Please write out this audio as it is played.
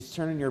Please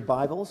turn in your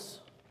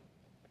Bibles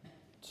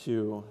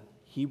to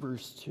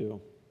Hebrews 2.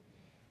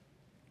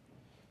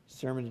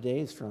 Sermon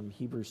today is from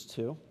Hebrews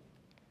 2.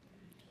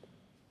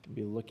 We'll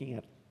be looking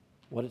at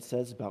what it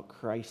says about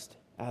Christ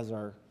as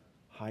our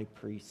high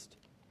priest.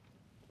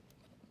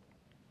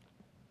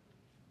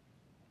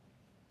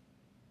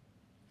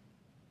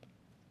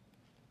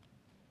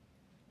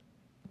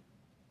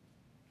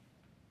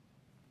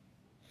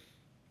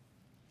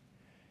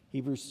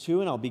 Hebrews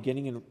 2, and I'll be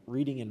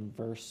reading in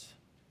verse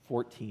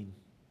 14.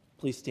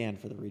 Please stand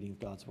for the reading of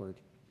God's word.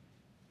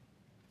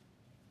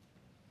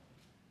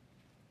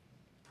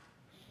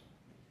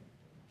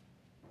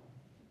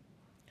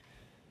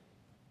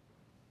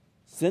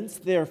 Since,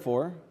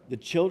 therefore, the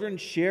children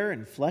share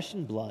in flesh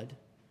and blood,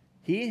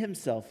 he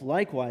himself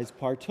likewise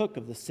partook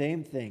of the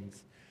same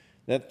things,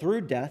 that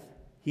through death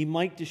he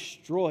might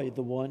destroy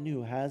the one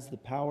who has the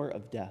power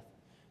of death,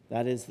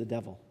 that is, the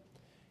devil,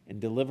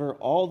 and deliver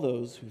all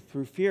those who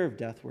through fear of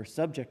death were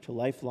subject to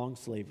lifelong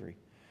slavery.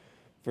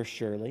 For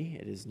surely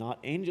it is not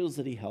angels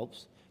that he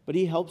helps, but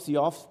he helps the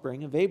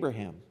offspring of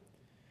Abraham.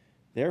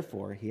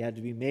 Therefore he had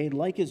to be made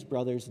like his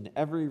brothers in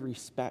every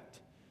respect,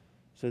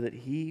 so that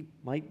he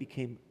might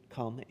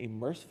become a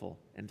merciful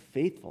and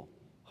faithful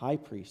high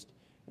priest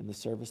in the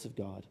service of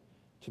God,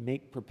 to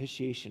make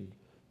propitiation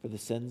for the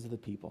sins of the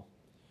people.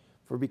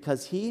 For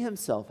because he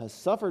himself has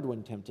suffered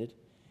when tempted,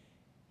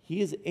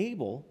 he is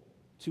able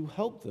to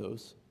help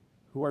those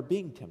who are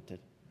being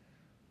tempted.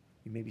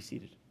 You may be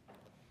seated.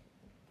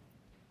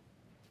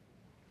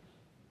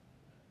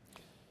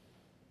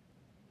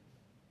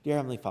 Dear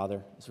Heavenly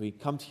Father, as we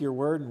come to your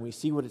word and we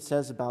see what it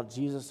says about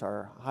Jesus,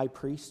 our high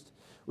priest,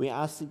 we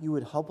ask that you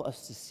would help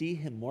us to see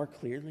him more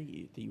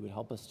clearly, that you would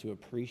help us to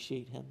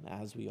appreciate him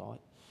as we ought,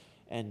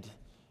 and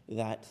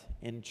that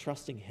in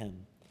trusting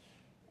him,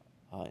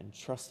 and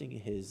trusting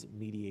his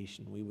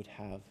mediation, we would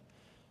have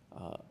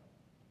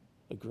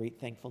a great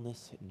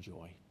thankfulness and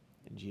joy.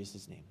 In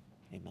Jesus' name,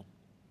 amen.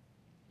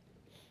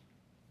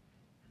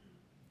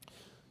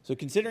 So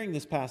considering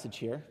this passage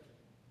here,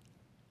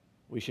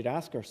 we should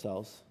ask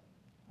ourselves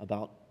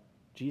about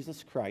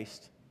Jesus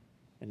Christ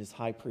and his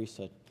high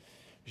priesthood.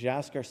 We should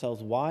ask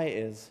ourselves, why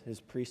is his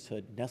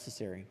priesthood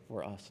necessary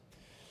for us?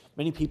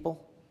 Many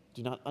people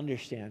do not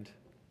understand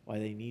why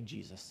they need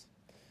Jesus.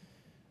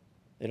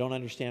 They don't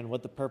understand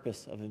what the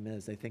purpose of him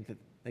is. They think that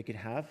they could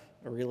have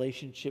a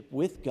relationship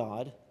with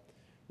God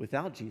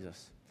without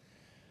Jesus.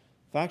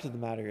 The fact of the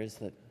matter is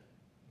that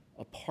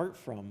apart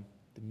from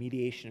the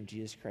mediation of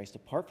Jesus Christ,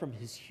 apart from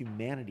his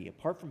humanity,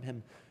 apart from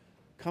him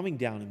coming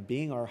down and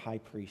being our high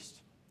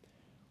priest,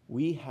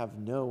 we have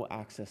no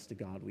access to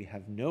God. We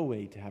have no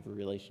way to have a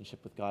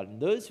relationship with God. And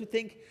those who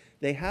think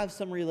they have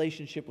some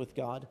relationship with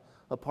God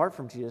apart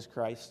from Jesus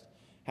Christ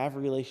have a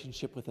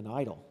relationship with an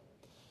idol,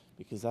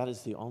 because that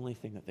is the only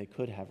thing that they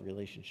could have a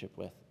relationship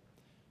with,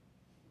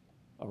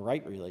 a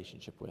right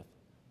relationship with,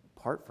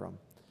 apart from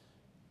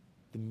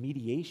the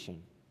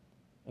mediation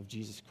of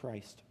Jesus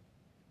Christ.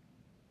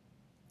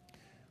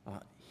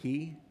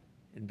 He,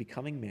 in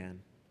becoming man,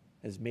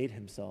 has made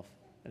himself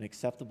an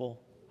acceptable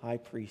high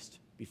priest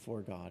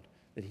before God,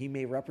 that he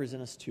may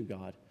represent us to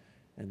God,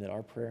 and that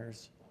our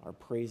prayers, our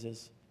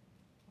praises,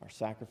 our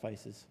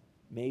sacrifices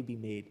may be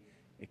made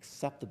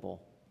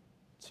acceptable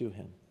to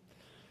him.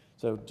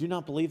 So do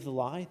not believe the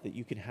lie that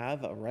you can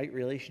have a right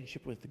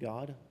relationship with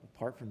God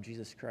apart from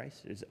Jesus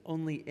Christ. It is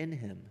only in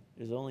him,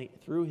 it is only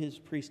through his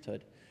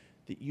priesthood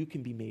that you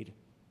can be made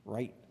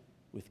right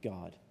with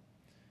God,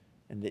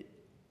 and that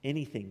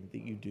anything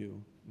that you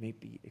do may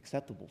be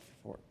acceptable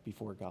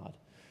before God.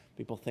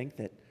 People think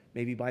that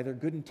maybe by their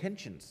good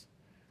intentions,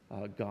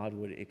 God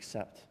would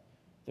accept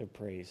their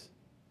praise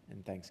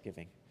and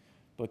thanksgiving.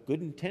 But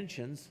good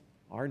intentions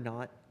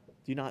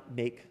do not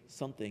make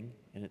something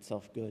in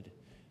itself good.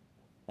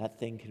 That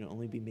thing can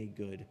only be made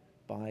good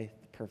by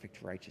the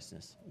perfect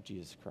righteousness of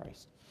Jesus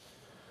Christ.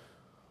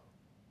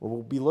 Well,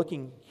 we'll be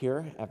looking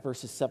here at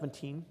verses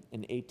 17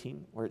 and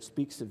 18, where it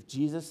speaks of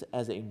Jesus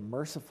as a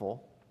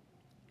merciful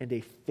and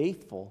a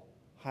faithful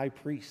high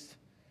priest,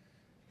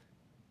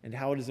 and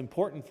how it is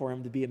important for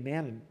him to be a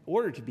man in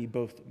order to be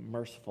both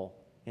merciful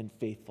and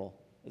faithful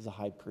as a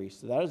high priest.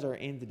 So that is our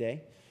aim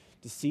today,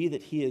 to see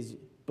that he is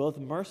both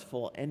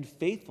merciful and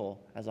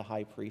faithful as a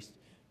high priest,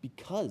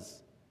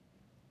 because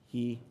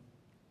he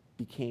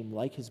became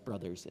like his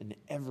brothers in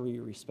every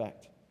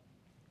respect.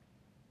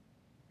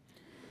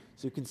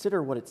 So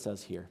consider what it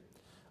says here.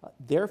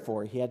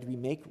 Therefore, he had to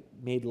be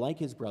made like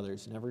his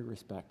brothers in every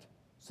respect,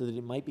 so that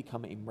he might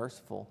become a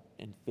merciful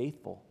and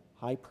faithful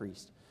high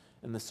priest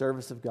in the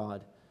service of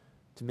God,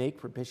 to make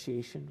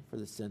propitiation for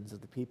the sins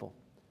of the people.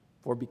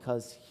 For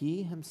because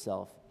he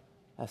himself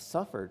has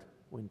suffered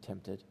when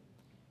tempted,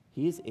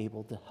 he is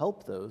able to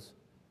help those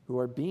who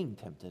are being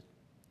tempted.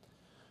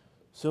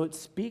 So it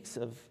speaks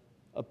of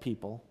a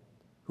people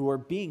who are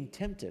being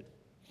tempted.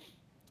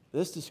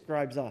 This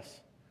describes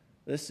us.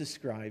 This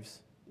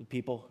describes the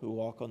people who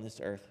walk on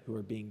this earth who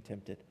are being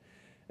tempted.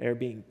 They are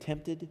being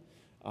tempted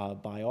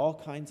by all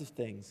kinds of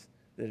things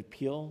that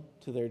appeal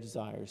to their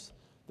desires,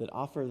 that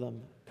offer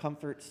them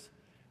comforts,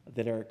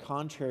 that are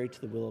contrary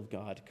to the will of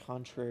God,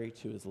 contrary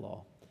to his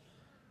law.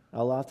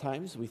 Now, a lot of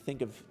times we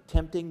think of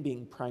tempting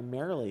being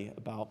primarily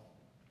about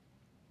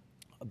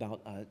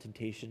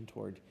temptation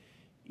toward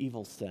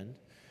evil sin,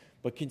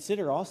 but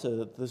consider also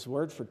that this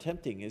word for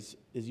tempting is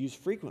used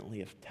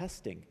frequently of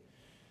testing.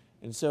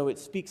 And so it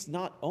speaks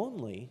not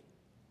only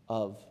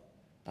of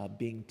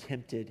being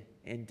tempted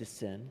into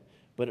sin,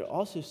 but it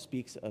also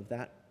speaks of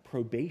that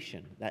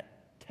probation,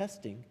 that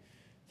testing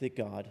that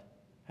God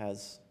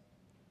has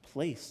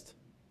placed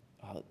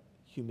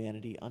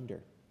humanity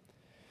under.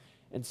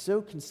 And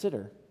so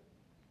consider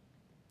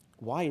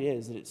why it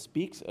is that it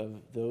speaks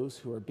of those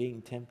who are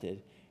being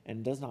tempted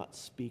and does not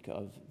speak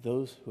of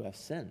those who have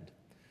sinned.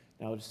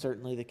 Now, it is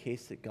certainly the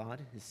case that God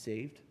has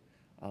saved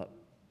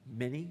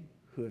many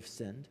who have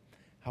sinned.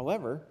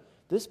 However,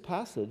 this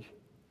passage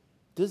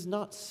does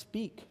not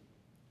speak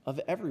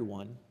of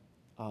everyone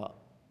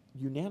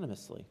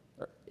unanimously.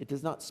 Or it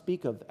does not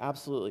speak of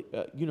absolutely,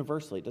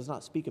 universally. It does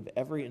not speak of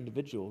every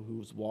individual who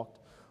has walked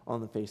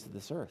on the face of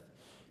this earth.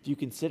 If you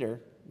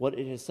consider what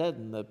it has said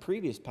in the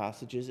previous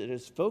passages, it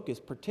is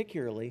focused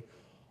particularly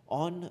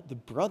on the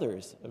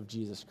brothers of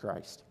Jesus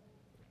Christ.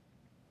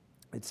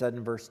 It said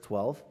in verse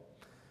 12,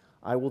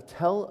 "I will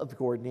tell of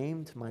your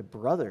name to my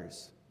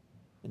brothers.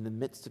 In the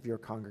midst of your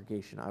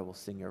congregation, I will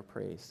sing your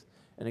praise.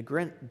 And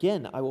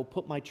again, I will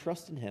put my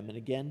trust in him. And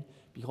again,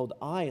 behold,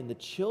 I and the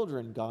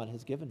children God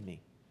has given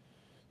me."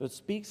 So it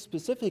speaks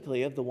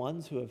specifically of the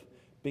ones who have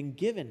been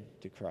given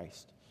to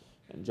Christ.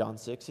 In John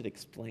 6, it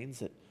explains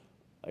that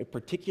a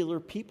particular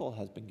people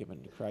has been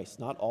given to Christ.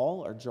 Not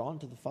all are drawn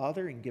to the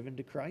Father and given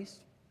to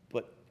Christ,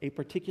 but a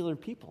particular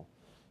people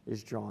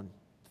is drawn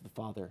to the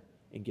Father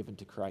and given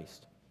to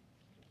Christ.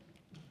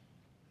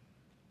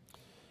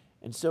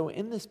 And so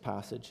in this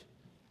passage,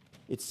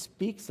 it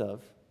speaks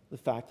of the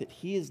fact that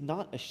he is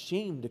not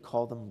ashamed to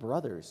call them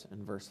brothers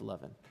in verse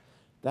 11.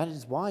 That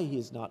is why he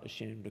is not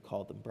ashamed to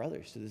call them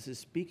brothers. So this is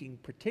speaking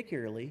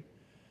particularly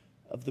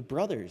of the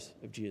brothers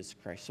of Jesus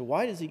Christ. So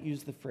why does it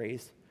use the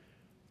phrase,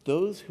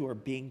 those who are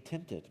being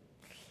tempted?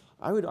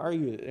 I would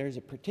argue that there's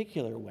a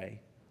particular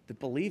way that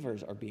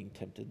believers are being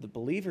tempted, that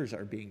believers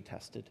are being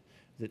tested,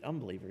 that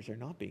unbelievers are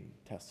not being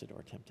tested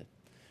or tempted.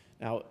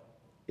 Now,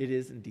 it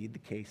is indeed the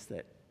case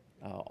that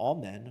all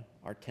men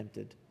are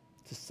tempted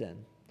to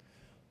sin,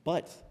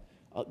 but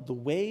the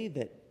way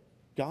that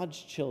God's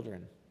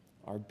children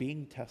are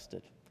being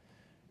tested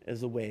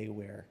is a way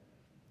where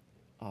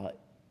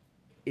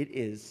it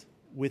is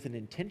with an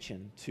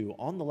intention to,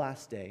 on the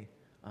last day,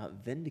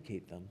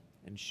 vindicate them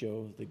and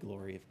show the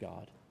glory of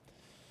God.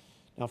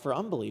 Now, for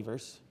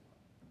unbelievers,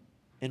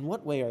 in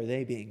what way are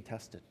they being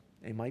tested?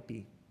 They might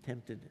be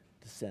tempted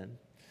to sin,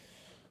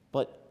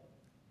 but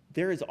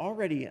there is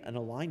already an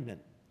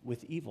alignment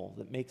with evil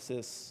that makes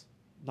this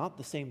not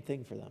the same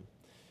thing for them.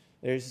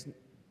 There's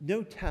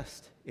no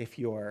test if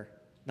you're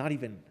not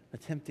even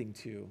attempting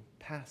to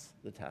pass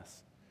the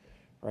test,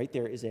 right?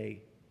 There is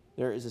a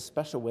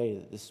special way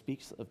that this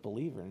speaks of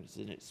believers,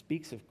 and it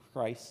speaks of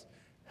Christ's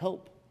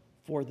help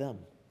for them.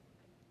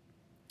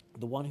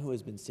 The one who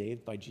has been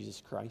saved by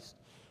Jesus Christ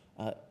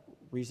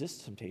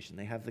resists temptation.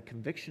 They have the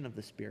conviction of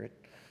the Spirit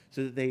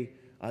so that they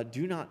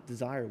do not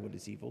desire what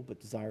is evil, but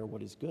desire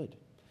what is good.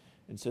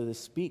 And so this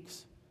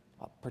speaks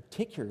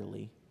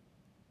particularly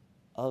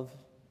of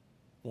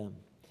them.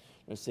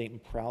 Satan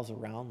prowls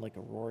around like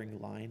a roaring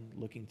lion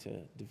looking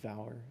to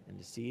devour and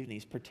deceive, and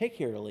he's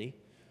particularly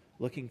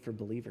looking for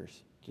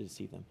believers to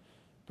deceive them,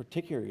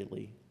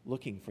 particularly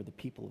looking for the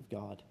people of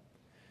God.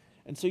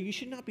 And so you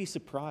should not be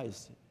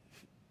surprised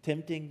if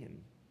tempting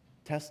and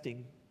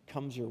testing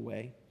comes your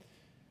way.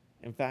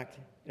 In fact,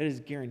 it is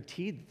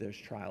guaranteed that those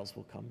trials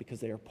will come because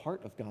they are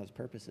part of God's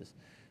purposes.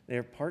 They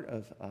are part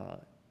of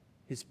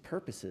his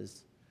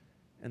purposes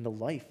and the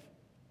life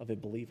of a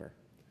believer.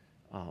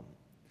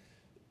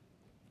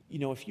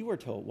 If you were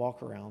to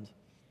walk around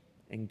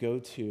and go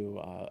to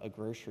a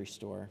grocery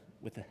store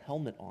with a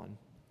helmet on,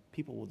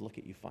 people would look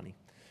at you funny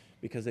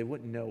because they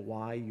wouldn't know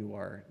why you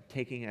are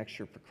taking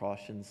extra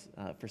precautions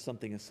for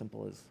something as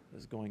simple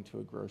as going to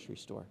a grocery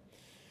store.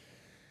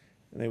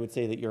 And they would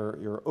say that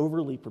you're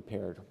overly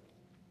prepared.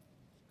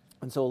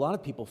 And so a lot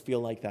of people feel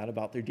like that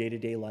about their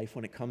day-to-day life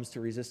when it comes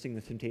to resisting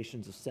the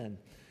temptations of sin.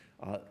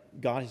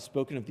 God has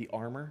spoken of the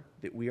armor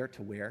that we are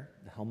to wear,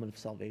 the helmet of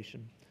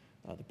salvation,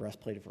 the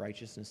breastplate of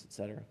righteousness,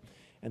 etc.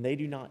 And they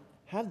do not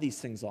have these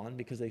things on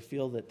because they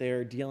feel that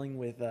they're dealing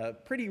with a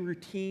pretty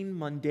routine,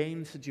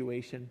 mundane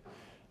situation.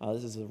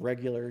 This is a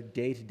regular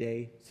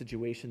day-to-day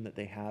situation that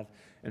they have.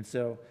 And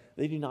so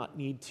they do not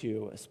need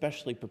to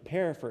especially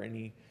prepare for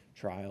any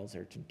trials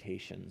or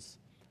temptations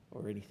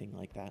or anything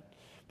like that.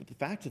 But the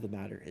fact of the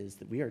matter is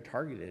that we are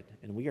targeted,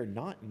 and we are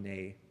not in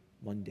a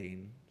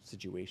mundane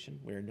situation.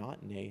 We are not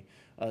in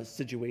a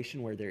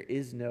situation where there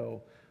is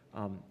no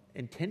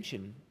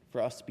intention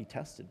for us to be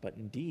tested. But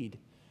indeed,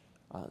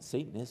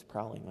 Satan is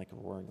prowling like a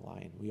roaring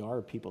lion. We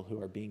are people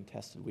who are being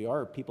tested. We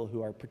are people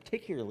who are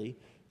particularly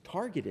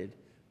targeted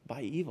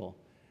by evil.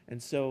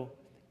 And so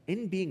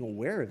in being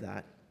aware of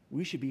that,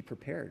 we should be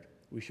prepared.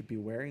 We should be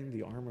wearing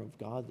the armor of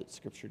God that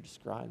Scripture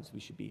describes. We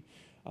should be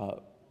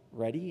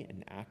ready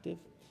and active.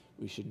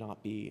 We should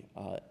not be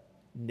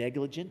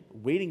negligent,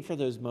 waiting for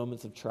those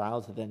moments of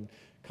trial to then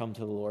come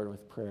to the Lord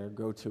with prayer,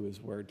 go to his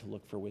word to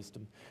look for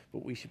wisdom.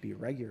 But we should be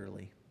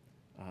regularly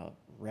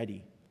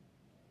ready,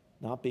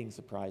 not being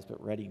surprised,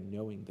 but ready,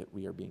 knowing that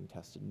we are being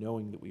tested,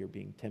 knowing that we are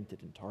being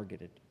tempted and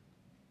targeted.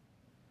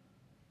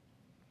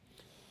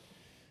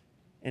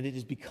 And it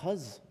is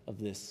because of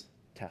this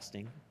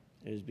testing,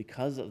 it is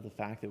because of the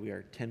fact that we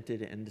are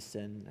tempted into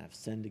sin, have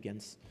sinned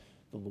against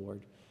the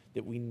Lord,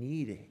 that we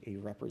need a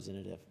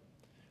representative.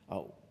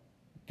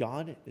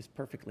 God is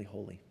perfectly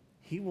holy.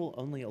 He will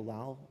only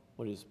allow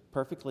what is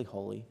perfectly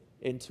holy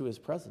into his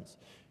presence.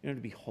 To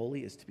be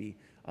holy is to be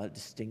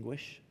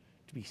distinguished,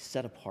 to be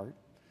set apart.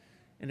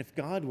 And if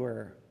God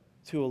were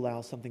to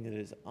allow something that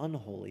is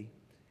unholy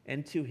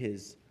into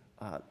his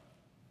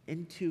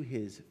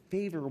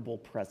favorable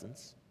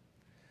presence,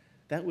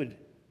 that would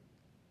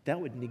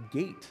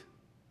negate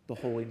the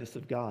holiness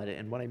of God.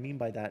 And what I mean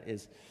by that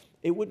is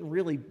it wouldn't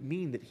really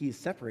mean that he is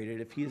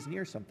separated if he is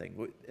near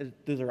something.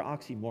 Those are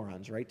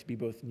oxymorons, right? To be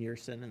both near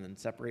sin and then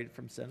separated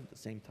from sin at the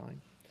same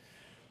time.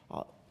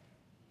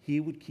 He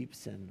would keep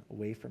sin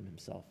away from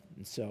himself.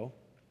 And so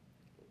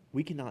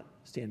we cannot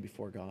stand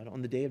before God.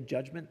 On the day of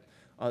judgment,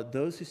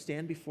 those who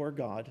stand before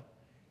God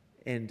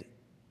and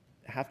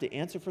have to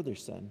answer for their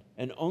sin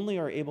and only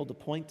are able to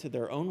point to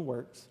their own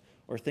works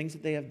or things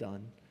that they have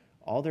done,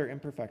 all their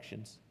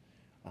imperfections,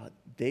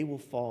 they will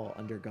fall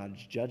under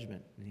God's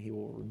judgment, and he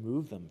will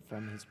remove them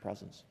from his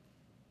presence.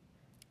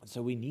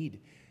 So we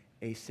need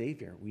a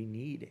Savior. We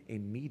need a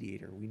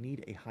mediator. We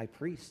need a high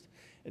priest.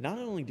 And not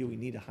only do we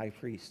need a high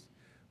priest,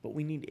 but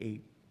we need a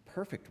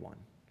perfect one.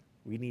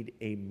 We need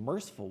a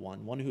merciful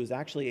one who is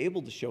actually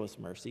able to show us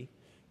mercy.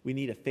 We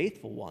need a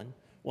faithful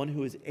one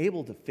who is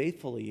able to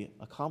faithfully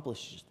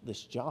accomplish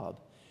this job.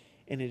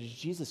 And it is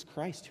Jesus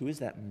Christ who is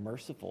that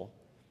merciful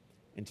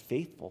and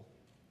faithful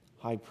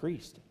high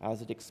priest,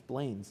 as it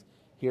explains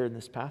here in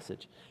this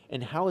passage.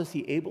 And how is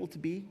he able to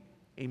be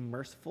a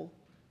merciful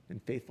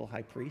and faithful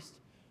high priest?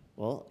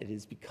 Well, it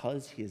is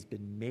because he has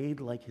been made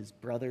like his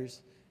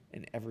brothers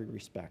in every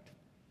respect.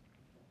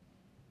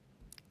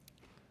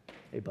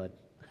 Hey, bud.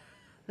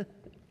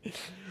 It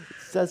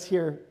says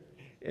here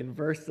in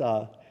verse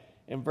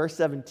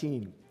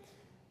 17,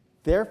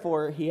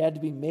 therefore he had to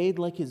be made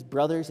like his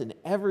brothers in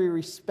every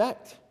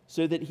respect,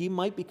 so that he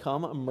might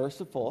become a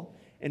merciful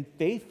and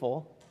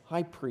faithful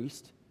high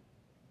priest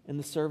in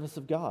the service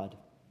of God,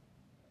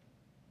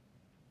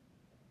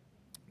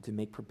 to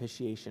make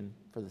propitiation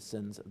for the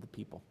sins of the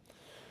people.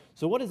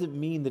 So what does it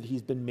mean that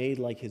he's been made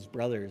like his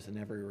brothers in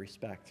every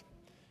respect?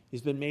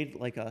 He's been made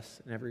like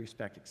us in every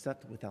respect,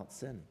 except without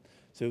sin.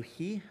 So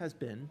he has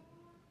been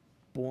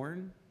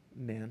born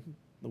man,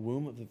 the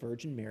womb of the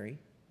Virgin Mary.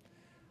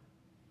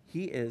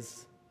 He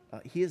is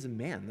a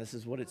man. This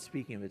is what it's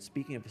speaking of. It's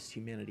speaking of his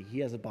humanity. He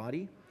has a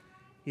body.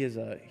 He has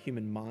a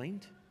human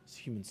mind. His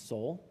human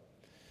soul.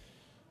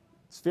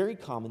 It's very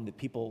common that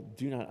people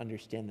do not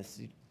understand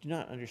this, do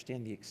not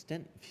understand the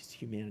extent of his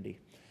humanity.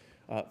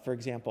 For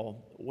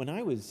example, when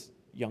I was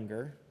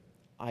younger,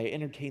 I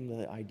entertained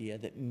the idea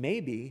that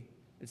maybe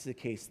it's the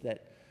case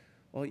that,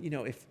 well,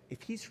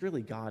 if he's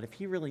really God, if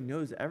he really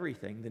knows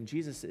everything, then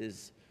Jesus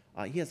is,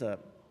 he has a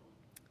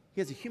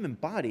human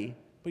body,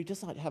 but he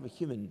does not have a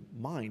human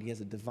mind. He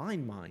has a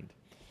divine mind.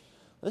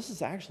 This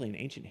is actually an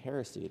ancient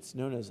heresy. It's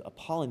known as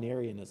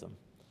Apollinarianism.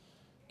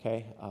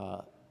 Okay?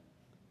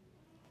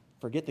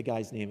 Forget the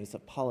guy's name. It's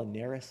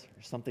Apollinaris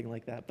or something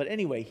like that. But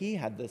anyway, he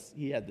had this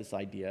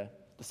idea,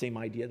 the same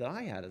idea that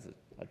I had as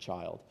a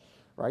child,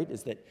 right?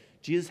 Is that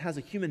Jesus has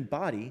a human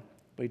body,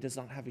 but he does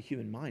not have a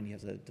human mind. He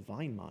has a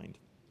divine mind.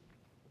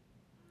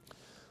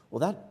 Well,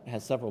 that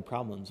has several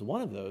problems.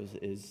 One of those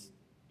is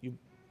you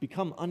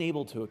become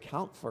unable to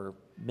account for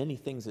many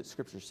things that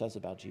Scripture says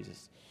about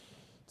Jesus.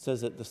 It says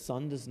that the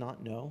Son does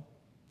not know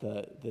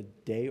the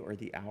day or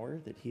the hour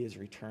that he is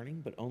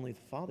returning, but only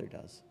the Father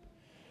does.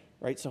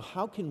 Right? So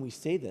how can we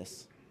say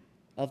this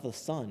of the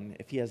Son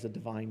if he has a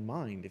divine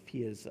mind, if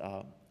he is,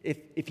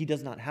 if he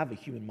does not have a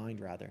human mind,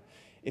 rather?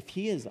 If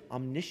he is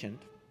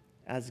omniscient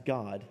as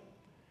God,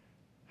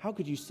 how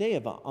could you say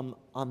of an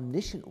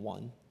omniscient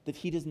one that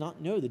he does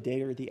not know the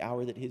day or the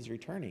hour that he is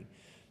returning?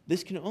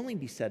 This can only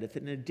be said if,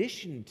 in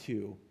addition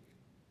to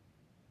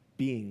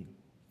being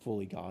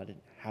fully God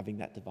and having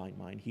that divine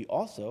mind, he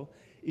also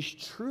is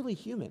truly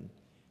human,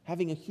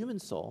 having a human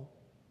soul,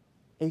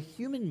 a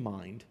human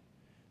mind,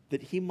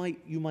 that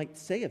you might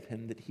say of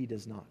him that he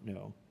does not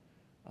know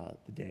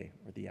the day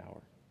or the hour.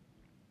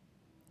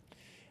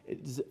 It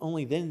is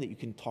only then that you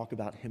can talk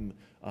about him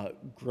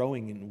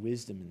growing in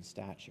wisdom and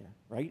stature,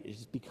 right? It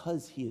is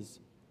because he is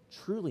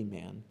truly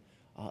man,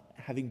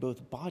 having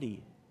both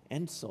body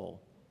and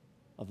soul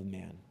of a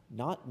man,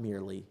 not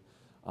merely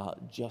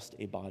just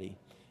a body,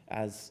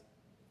 as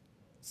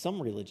some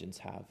religions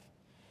have.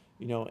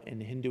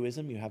 In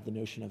Hinduism, you have the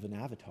notion of an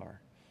avatar.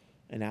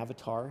 An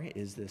avatar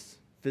is this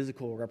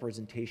physical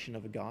representation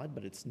of a god,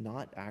 but it's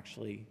not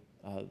actually,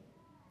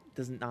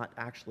 does not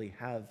actually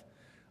have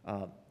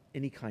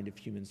any kind of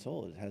human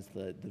soul. It has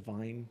the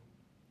divine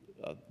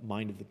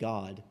mind of the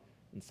God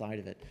inside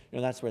of it.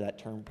 That's where that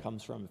term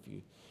comes from. If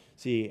you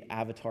see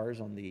avatars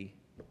on the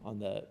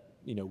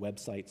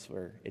websites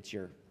where it's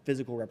your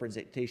physical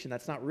representation,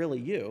 that's not really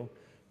you,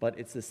 but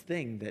it's this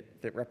thing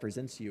that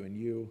represents you, and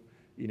you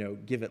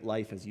give it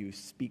life as you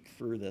speak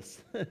through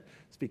this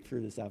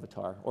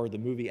avatar. Or the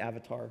movie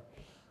Avatar,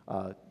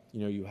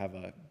 you have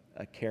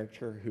a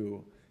character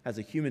who has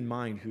a human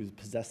mind who's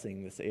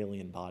possessing this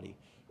alien body,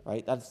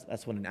 right?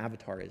 That's what an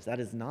avatar is. That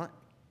is not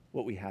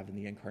what we have in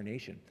the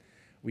incarnation.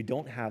 We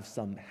don't have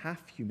some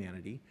half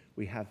humanity.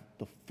 We have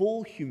the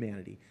full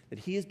humanity, that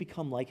he has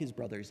become like his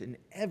brothers in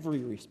every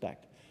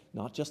respect,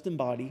 not just in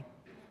body,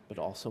 but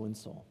also in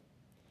soul.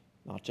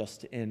 Not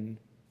just in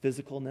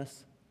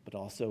physicalness, but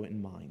also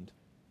in mind.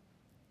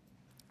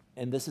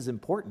 And this is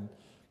important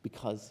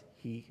because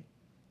he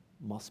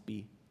must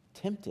be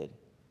tempted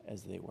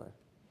as they were.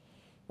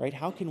 Right?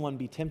 How can one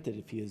be tempted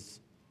if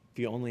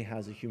he only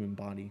has a human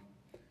body,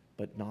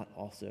 but not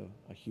also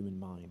a human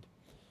mind?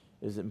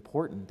 It is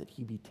important that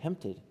he be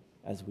tempted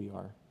as we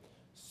are,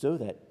 so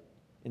that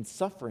in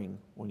suffering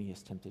when he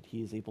is tempted,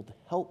 he is able to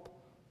help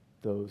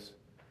those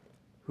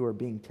who are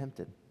being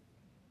tempted.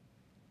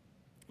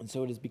 And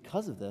so it is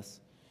because of this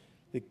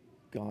that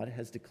God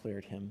has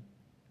declared him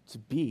to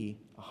be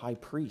a high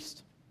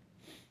priest.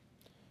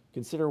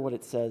 Consider what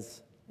it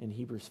says in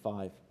Hebrews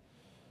 5.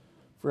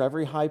 For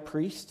every high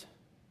priest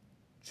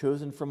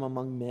chosen from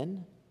among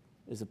men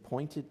is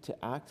appointed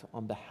to act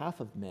on behalf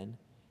of men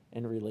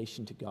in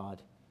relation to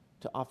God,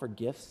 to offer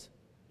gifts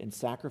and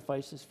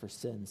sacrifices for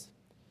sins.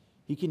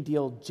 He can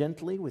deal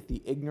gently with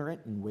the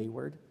ignorant and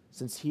wayward,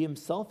 since he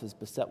himself is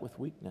beset with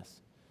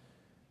weakness.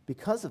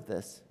 Because of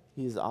this,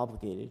 he is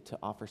obligated to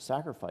offer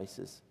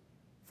sacrifices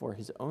for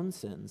his own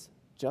sins,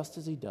 just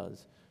as he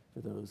does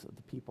for those of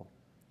the people.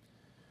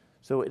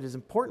 So it is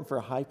important for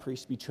a high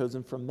priest to be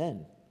chosen from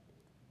men,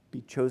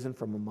 be chosen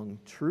from among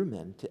true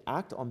men, to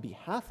act on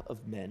behalf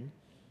of men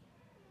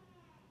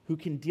who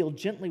can deal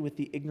gently with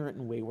the ignorant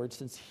and wayward,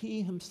 since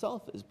he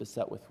himself is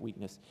beset with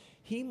weakness.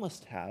 He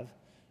must have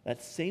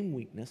that same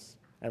weakness,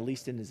 at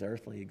least in his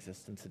earthly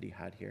existence that he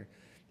had here.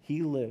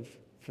 He lived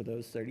for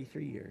those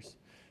 33 years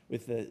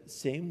with the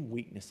same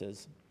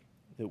weaknesses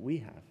that we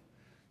have.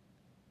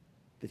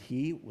 That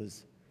he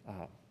was,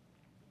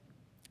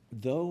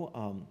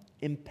 though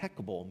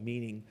impeccable,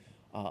 meaning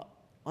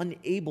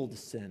unable to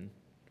sin,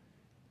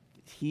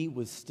 he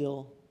was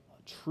still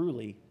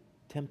truly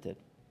tempted.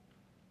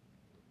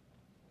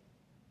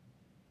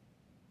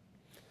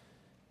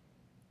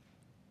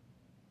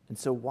 And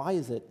so why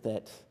is it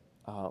that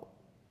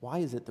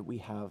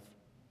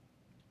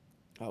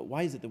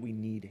we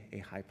need a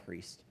high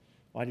priest?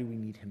 Why do we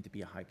need him to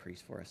be a high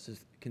priest for us?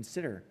 Just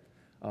consider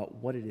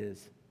what it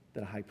is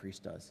that a high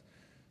priest does.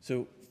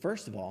 So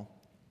first of all,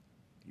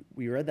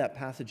 we read that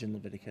passage in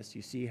Leviticus.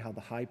 You see how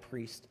the high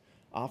priest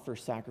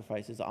offers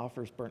sacrifices,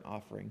 offers burnt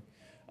offering.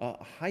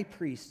 A high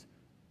priest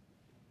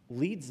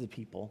leads the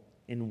people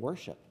in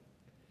worship.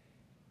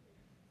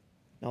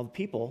 Now, the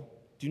people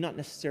do not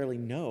necessarily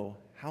know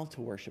how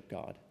to worship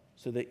God,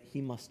 so that he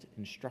must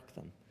instruct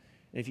them.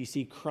 And if you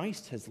see,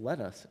 Christ has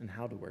led us in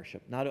how to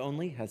worship. Not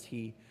only has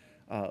he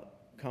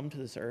come to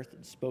this earth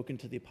and spoken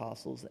to the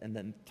apostles, and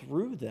then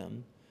through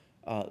them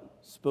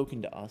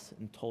spoken to us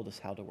and told us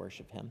how to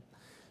worship him,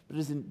 but it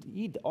is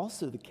indeed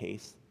also the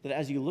case that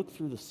as you look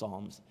through the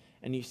Psalms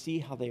and you see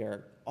how they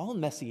are all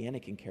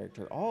messianic in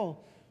character,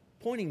 all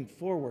pointing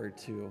forward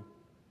to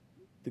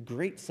the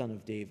great Son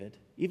of David,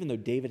 even though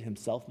David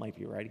himself might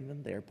be writing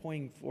them, they are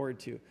pointing forward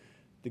to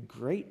the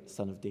great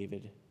Son of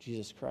David,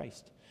 Jesus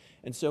Christ.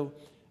 And so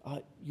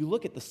you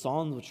look at the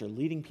Psalms, which are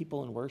leading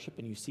people in worship,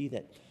 and you see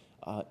that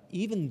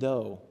even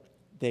though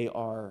they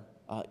are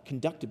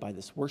conducted by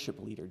this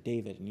worship leader,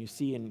 David, and you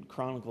see in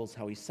Chronicles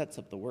how he sets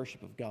up the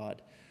worship of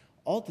God,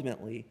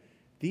 ultimately,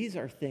 these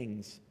are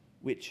things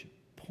which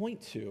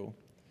point to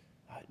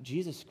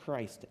Jesus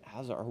Christ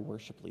as our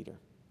worship leader.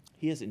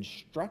 He has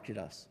instructed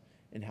us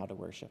in how to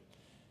worship.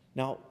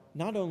 Now,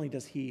 not only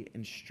does he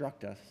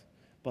instruct us,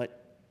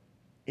 but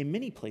in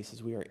many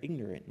places we are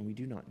ignorant and we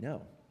do not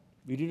know.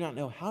 We do not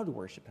know how to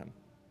worship him.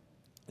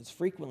 It's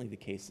frequently the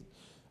case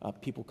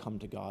people come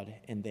to God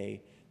and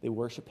they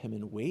worship him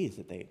in ways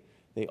that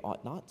they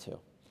ought not to.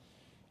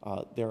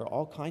 There are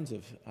all kinds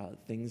of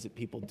things that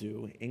people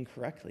do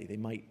incorrectly. They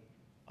might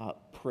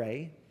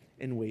pray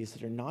in ways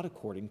that are not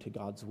according to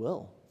God's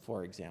will,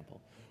 for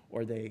example.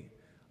 Or they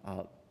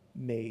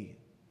may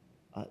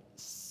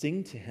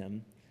sing to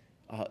him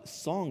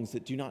songs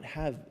that do not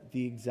have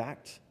the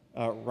exact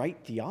right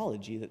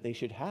theology that they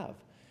should have.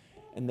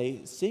 And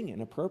they sing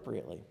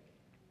inappropriately.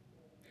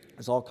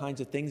 There's all kinds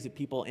of things that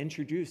people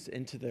introduce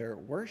into their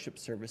worship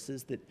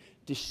services that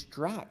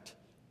distract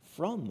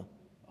from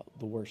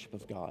the worship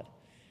of God.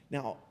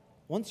 Now,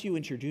 once you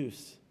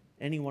introduce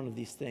any one of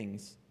these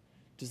things,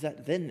 does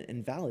that then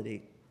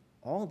invalidate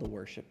all the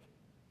worship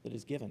that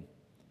is given?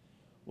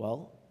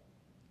 Well,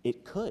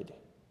 it could.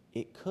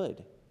 It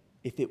could,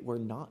 if it were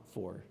not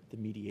for the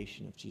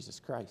mediation of Jesus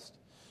Christ.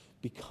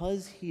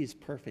 Because he is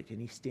perfect and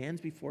he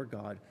stands before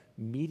God,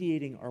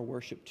 mediating our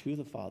worship to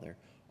the Father,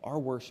 our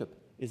worship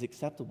is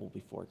acceptable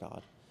before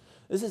God.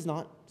 This is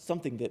not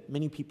something that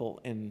many people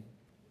in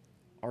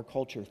our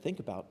culture think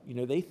about.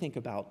 They think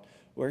about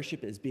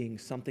worship as being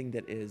something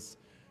that is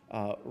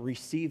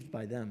received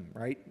by them,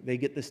 right? They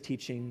get this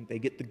teaching, they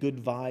get the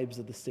good vibes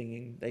of the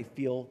singing, they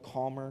feel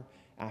calmer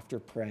after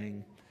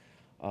praying.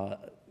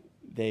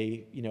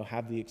 They,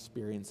 have the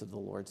experience of the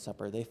Lord's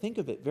Supper. They think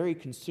of it very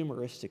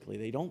consumeristically.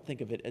 They don't think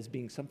of it as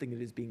being something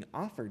that is being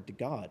offered to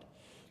God.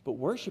 But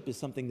worship is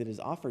something that is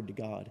offered to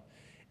God.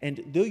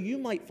 And though you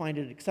might find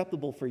it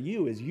acceptable for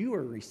you as you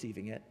are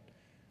receiving it,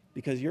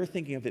 because you're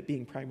thinking of it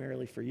being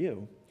primarily for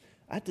you,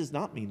 that does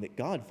not mean that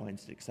God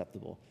finds it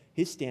acceptable.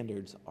 His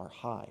standards are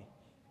high.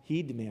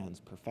 He demands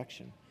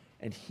perfection.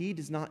 And he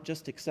does not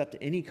just accept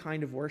any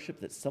kind of worship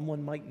that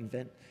someone might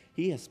invent.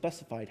 He has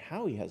specified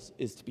how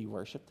is to be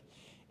worshiped.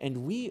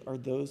 And we are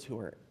those who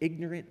are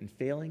ignorant and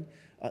failing.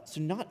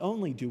 So not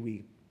only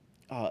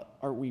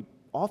are we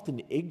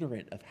often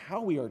ignorant of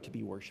how we are to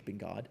be worshiping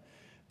God,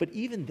 but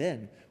even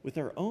then, with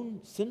our own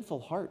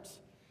sinful hearts,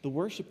 the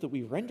worship that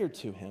we render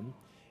to him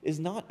is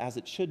not as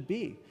it should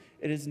be.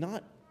 It is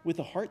not with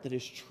a heart that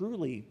is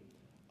truly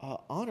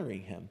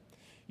honoring him.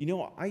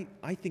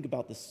 I think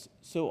about this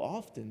so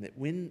often that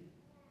when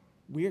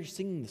we are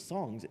singing the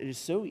songs, it is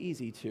so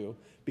easy to,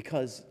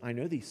 because I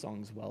know these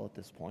songs well at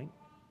this point,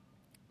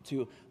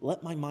 to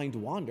let my mind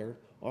wander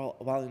while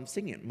I'm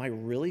singing it. Am I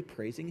really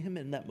praising him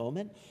in that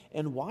moment?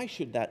 And why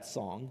should that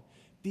song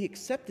be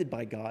accepted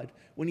by God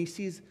when he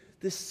sees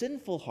this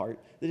sinful heart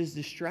that is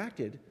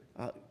distracted,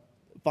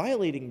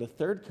 violating the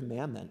third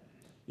commandment,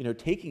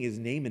 taking his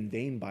name in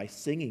vain by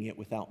singing it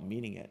without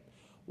meaning it?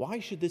 Why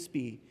should this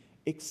be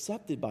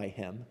accepted by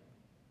him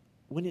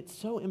when it's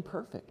so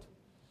imperfect?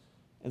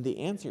 And the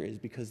answer is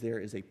because there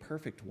is a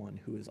perfect one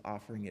who is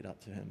offering it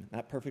up to him.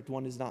 That perfect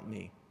one is not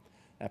me.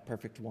 That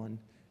perfect one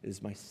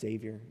is my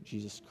Savior,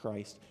 Jesus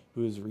Christ,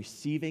 who is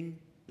receiving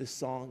this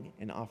song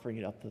and offering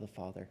it up to the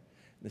Father.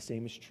 And the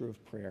same is true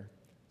of prayer.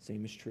 The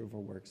same is true of our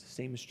works. The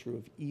same is true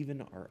of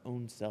even our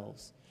own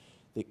selves.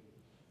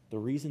 The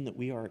reason that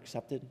we are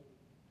accepted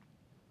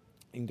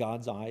in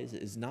God's eyes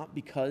is not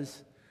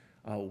because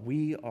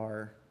we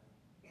are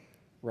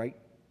right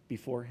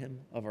before him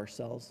of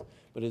ourselves,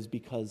 but is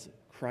because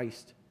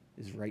Christ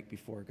is right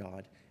before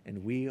God,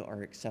 and we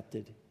are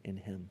accepted in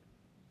him.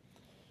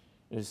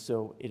 It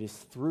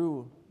is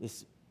through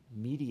this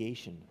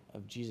mediation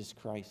of Jesus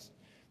Christ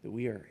that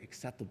we are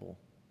acceptable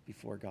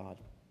before God.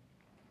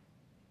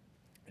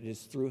 It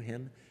is through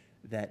him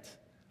that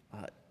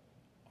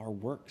our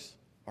works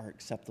are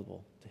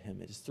acceptable to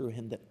him. It is through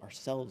him that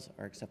ourselves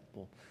are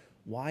acceptable.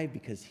 Why?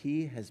 Because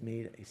he has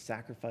made a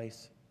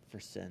sacrifice for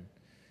sin.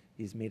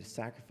 He's made a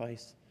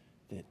sacrifice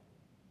that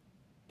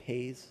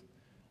pays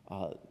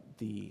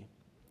the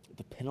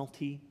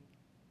penalty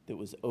that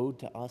was owed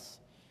to us.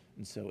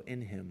 And so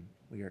in him,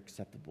 we are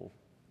acceptable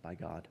by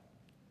God.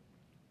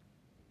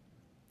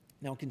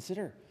 Now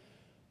consider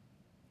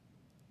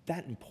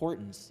that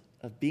importance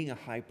of being a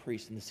high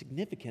priest and the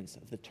significance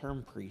of the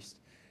term priest,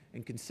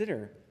 and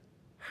consider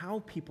how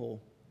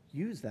people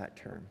use that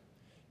term.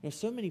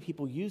 So many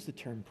people use the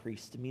term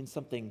priest to mean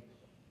something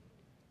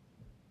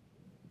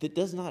that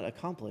does not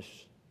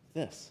accomplish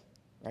this,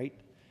 right?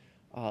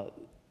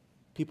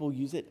 People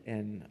use it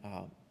in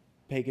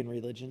pagan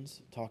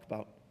religions, talk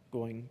about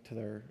going to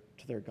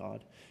their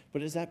God.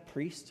 But is that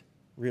priest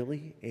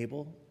really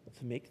able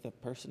to make the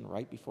person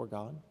right before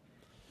God?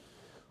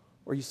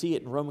 Or you see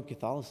it in Roman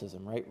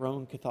Catholicism, right?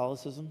 Roman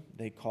Catholicism,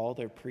 they call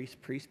their priest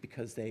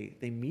because they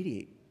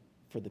mediate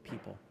for the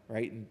people,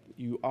 right? And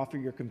you offer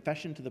your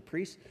confession to the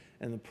priest,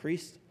 and the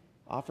priest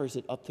offers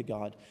it up to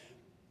God.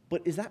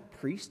 But is that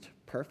priest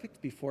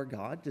perfect before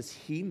God? Does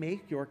he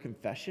make your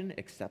confession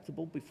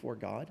acceptable before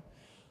God?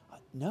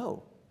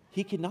 No,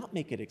 he cannot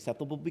make it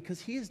acceptable because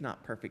he is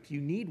not perfect.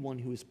 You need one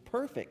who is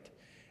perfect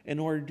in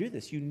order to do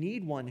this. You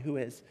need one who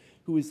is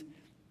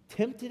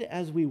tempted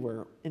as we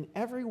were in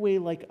every way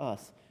like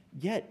us,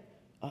 yet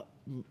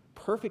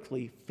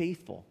perfectly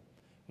faithful.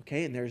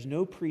 Okay, and there's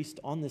no priest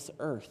on this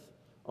earth,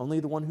 only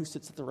the one who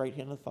sits at the right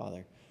hand of the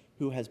Father,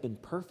 who has been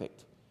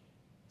perfect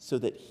so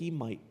that he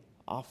might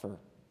offer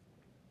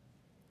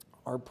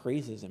our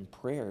praises and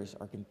prayers,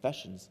 our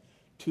confessions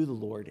to the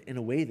Lord in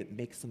a way that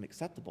makes them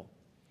acceptable.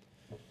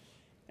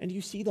 And you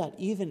see that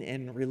even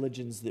in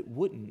religions that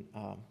wouldn't,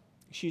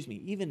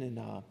 even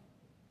in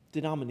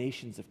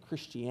denominations of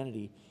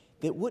Christianity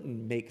that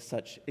wouldn't make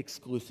such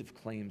exclusive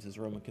claims as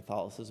Roman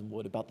Catholicism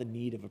would about the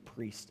need of a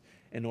priest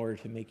in order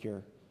to make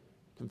your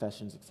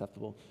confessions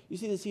acceptable. You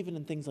see this even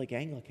in things like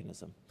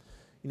Anglicanism.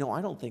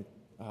 I don't think,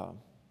 there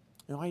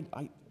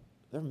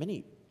are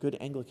many good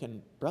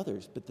Anglican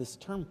brothers, but this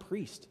term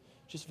priest,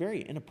 just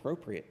very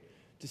inappropriate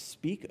to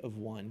speak of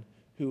one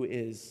who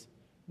is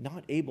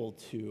not able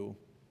to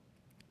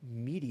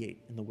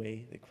mediate in the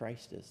way that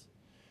Christ is.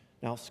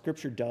 Now,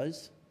 Scripture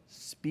does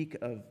speak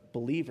of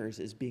believers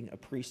as being a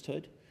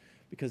priesthood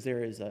because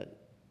there is a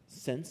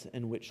sense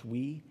in which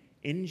we,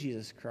 in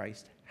Jesus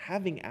Christ,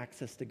 having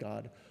access to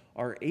God,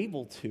 are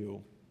able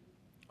to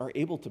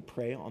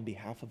pray on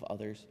behalf of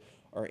others,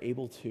 are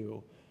able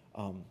to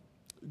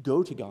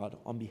go to God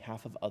on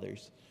behalf of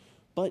others.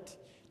 But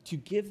to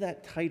give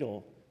that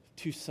title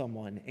to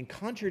someone in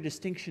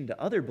contradistinction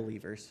to other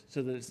believers,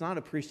 so that it's not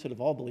a priesthood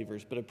of all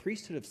believers, but a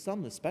priesthood of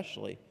some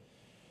especially,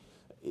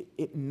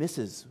 it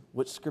misses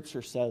what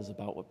Scripture says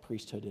about what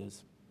priesthood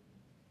is.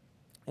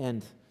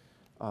 And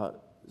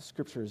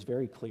Scripture is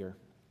very clear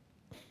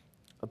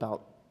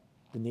about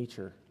the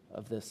nature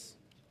of this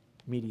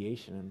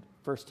mediation. In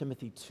 1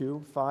 Timothy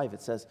 2:5,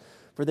 it says,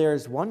 "For there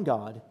is one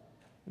God,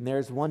 and there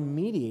is one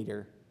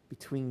mediator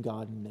between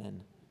God and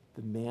men,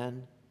 the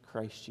man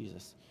Christ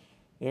Jesus."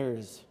 There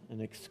is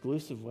an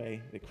exclusive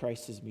way that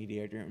Christ is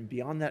mediator, and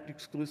beyond that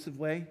exclusive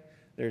way,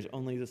 there's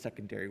only the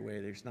secondary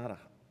way. There's not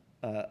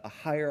a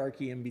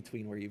hierarchy in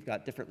between where you've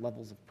got different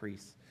levels of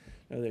priests.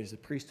 No, there's the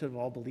priesthood of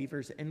all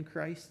believers in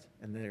Christ,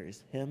 and there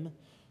is him,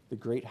 the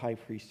great high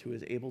priest, who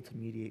is able to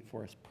mediate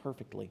for us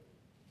perfectly.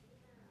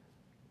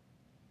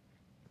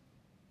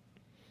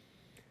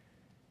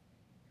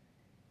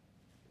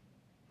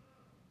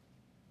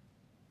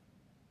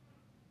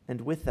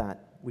 And with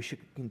that, we should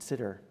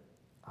consider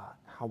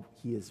how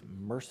he is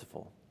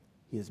merciful.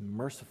 He is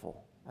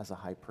merciful as a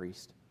high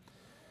priest.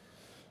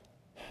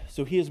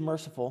 So he is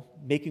merciful,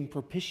 making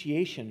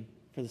propitiation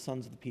for the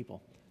sons of the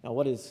people. Now,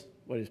 what is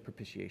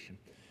propitiation?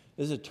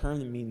 This is a term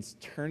that means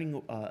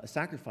turning a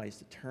sacrifice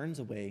that turns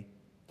away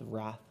the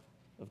wrath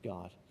of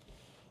God.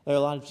 There are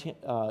a lot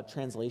of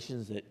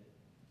translations that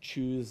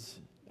choose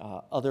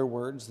other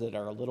words that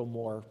are a little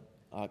more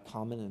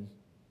common in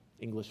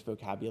English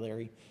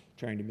vocabulary,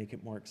 trying to make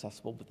it more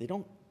accessible, but they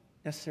don't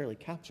necessarily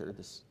capture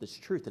this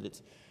truth that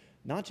it's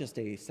not just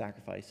a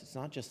sacrifice, it's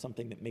not just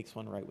something that makes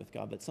one right with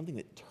God, but something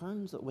that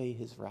turns away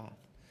his wrath.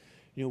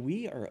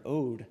 We are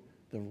owed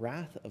the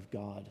wrath of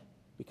God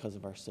because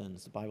of our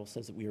sins. The Bible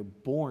says that we are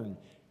born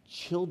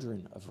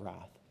children of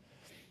wrath.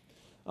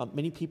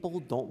 Many people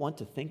don't want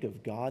to think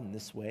of God in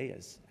this way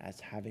as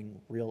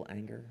having real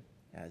anger,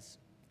 as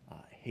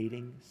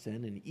hating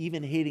sin, and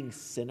even hating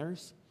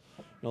sinners.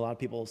 A lot of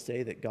people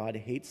say that God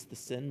hates the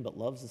sin but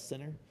loves the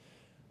sinner.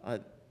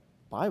 The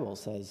Bible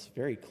says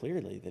very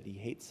clearly that he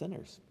hates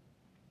sinners.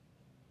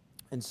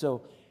 And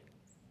so,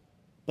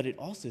 but it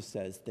also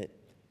says that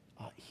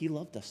he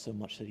loved us so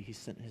much that he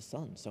sent his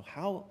son. So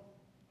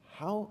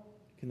how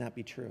can that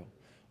be true?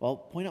 Well, I'll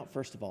point out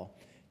first of all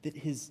that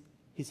his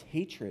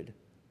hatred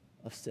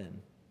of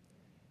sin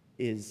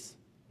is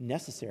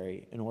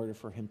necessary in order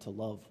for him to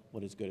love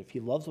what is good. If he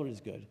loves what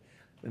is good,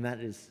 then that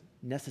is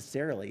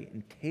necessarily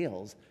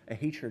entails a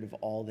hatred of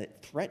all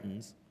that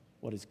threatens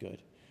what is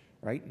good,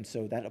 right? And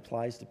so that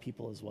applies to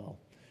people as well.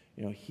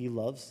 He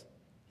loves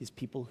his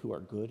people who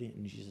are good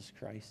in Jesus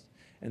Christ,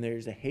 and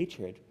there's a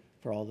hatred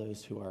for all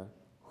those who are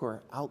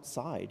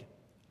outside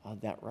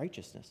that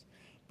righteousness.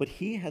 But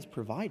he has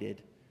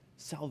provided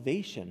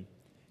salvation.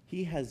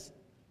 He has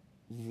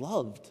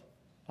loved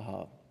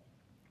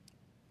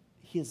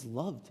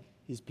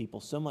his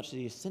people so much that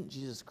he has sent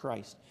Jesus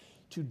Christ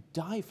to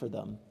die for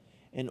them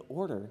in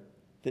order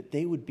that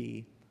they would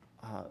be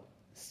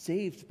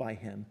saved by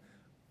him,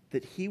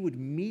 that he would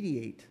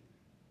mediate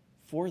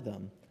for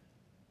them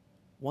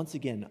once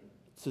again,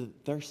 so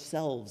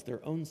that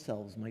their own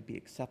selves might be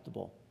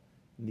acceptable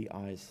in the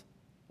eyes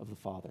of the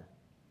Father.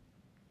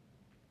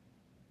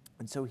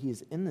 And so he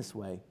is in this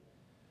way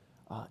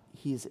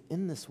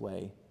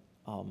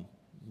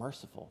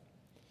merciful.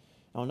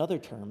 Now, another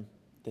term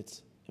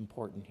that's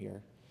important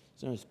here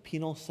is known as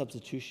penal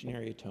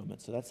substitutionary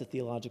atonement. So that's a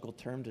theological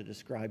term to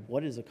describe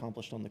what is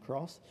accomplished on the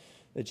cross,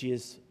 that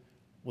Jesus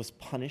was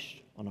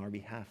punished on our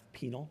behalf.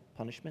 Penal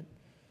punishment,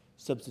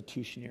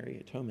 substitutionary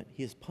atonement.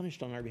 He is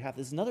punished on our behalf.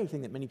 This is another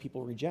thing that many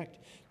people reject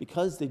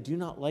because they do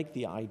not like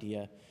the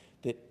idea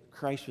that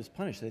Christ was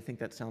punished. They think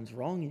that sounds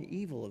wrong and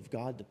evil of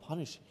God to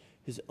punish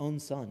his own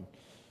son.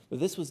 But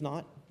this was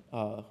not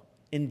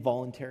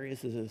involuntary,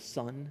 as his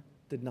son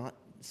did not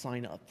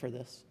sign up for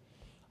this.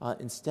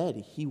 Instead,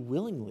 he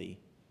willingly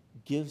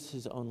gives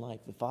his own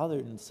life. The Father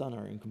and the Son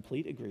are in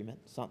complete agreement.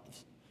 It's not the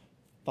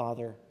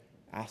Father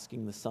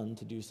asking the Son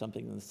to do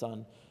something and the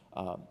Son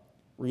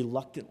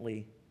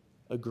reluctantly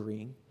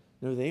agreeing.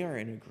 No, they are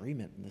in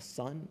agreement. And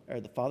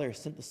the Father has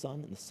sent the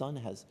Son, and the Son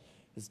has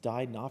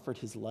died and offered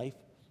his life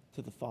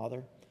to the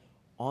Father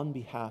on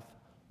behalf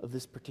of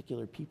this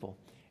particular people.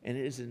 And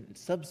it is a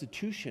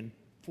substitution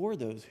for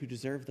those who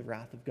deserve the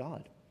wrath of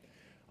God.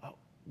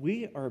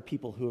 We are a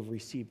people who have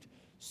received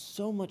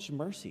so much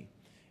mercy.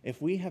 If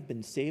we have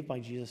been saved by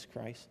Jesus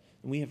Christ,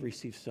 then we have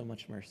received so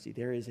much mercy.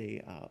 There is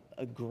a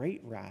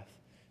great wrath,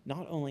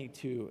 not only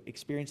to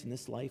experience in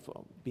this life,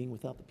 being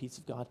without the peace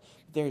of God,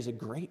 but there is a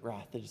great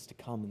wrath that is to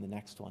come in the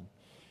next one.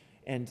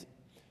 And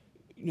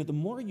the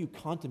more you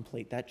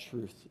contemplate that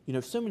truth,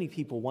 so many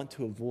people want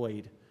to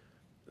avoid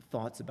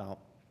thoughts about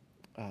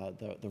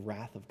the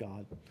wrath of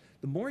God.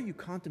 The more you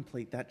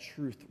contemplate that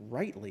truth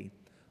rightly,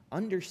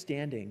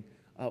 understanding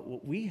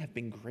what we have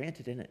been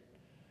granted in it,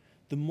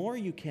 the more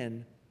you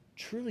can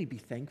truly be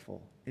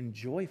thankful and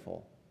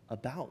joyful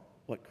about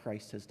what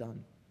Christ has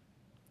done.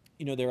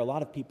 There are a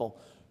lot of people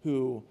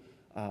who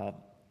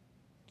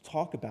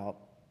talk about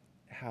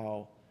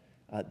how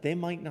They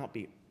might not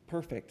be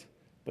perfect,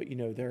 but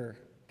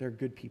they're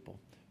good people.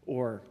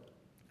 Or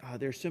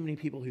there's so many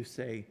people who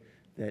say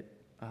that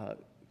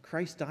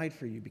Christ died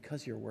for you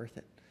because you're worth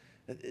it.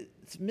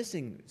 It's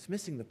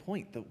missing the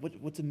point.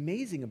 What's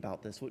amazing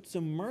about this, what's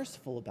so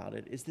merciful about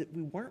it, is that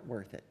we weren't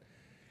worth it.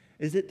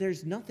 Is that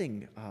there's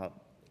nothing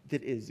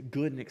that is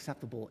good and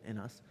acceptable in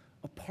us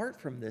apart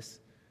from this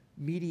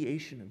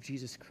mediation of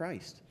Jesus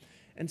Christ.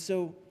 And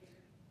so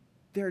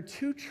there are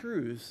two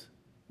truths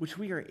which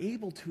we are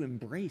able to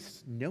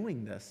embrace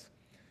knowing this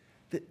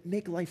that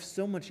make life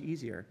so much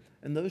easier.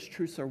 And those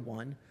truths are,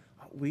 one,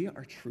 we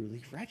are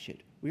truly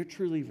wretched. We are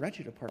truly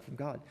wretched apart from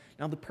God.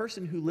 Now, the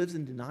person who lives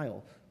in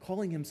denial,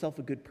 calling himself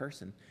a good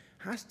person,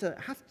 has to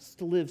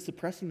live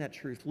suppressing that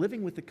truth,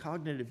 living with the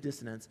cognitive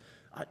dissonance,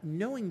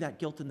 knowing that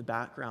guilt in the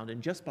background,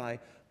 and just by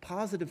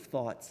positive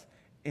thoughts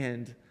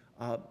and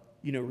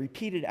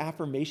repeated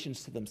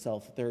affirmations to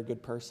themselves that they're a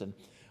good person,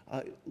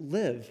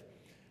 live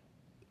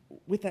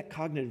with that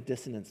cognitive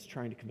dissonance,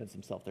 trying to convince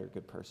themselves they're a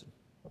good person.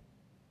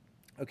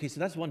 Okay, so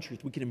that's one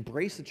truth. We can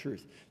embrace the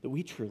truth that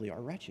we truly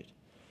are wretched.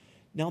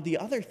 Now, the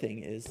other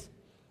thing is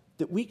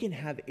that we can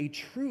have a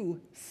true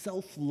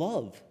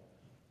self-love,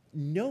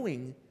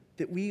 knowing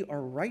that we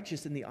are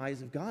righteous in the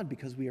eyes of God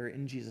because we are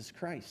in Jesus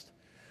Christ.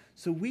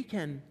 So we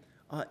can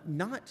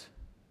not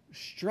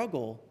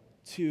struggle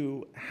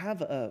to have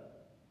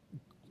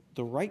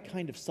the right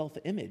kind of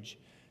self-image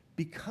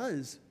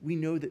because we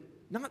know that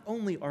not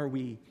only are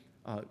we,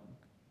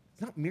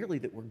 it's not merely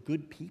that we're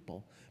good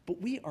people,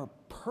 but we are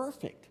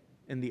perfect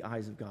in the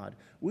eyes of God.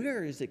 We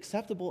are as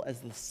acceptable as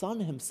the Son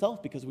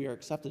himself because we are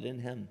accepted in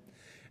him.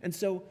 And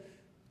so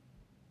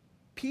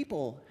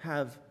people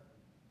have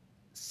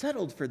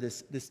settled for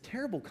this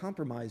terrible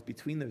compromise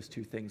between those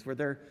two things where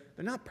they're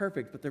not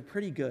perfect, but they're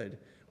pretty good,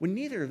 when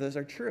neither of those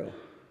are true,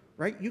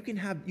 right? You can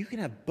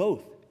have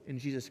both in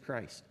Jesus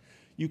Christ.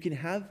 You can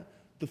have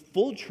the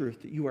full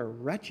truth that you are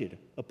wretched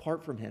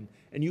apart from him,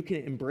 and you can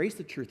embrace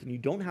the truth, and you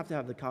don't have to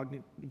have the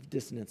cognitive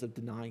dissonance of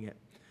denying it.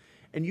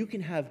 And you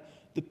can have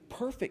the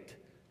perfect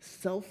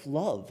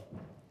self-love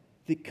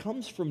that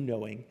comes from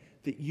knowing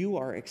that you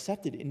are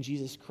accepted in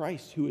Jesus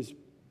Christ, who is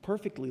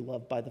perfectly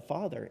loved by the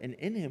Father. And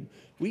in him,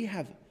 we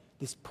have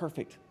this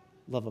perfect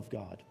love of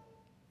God.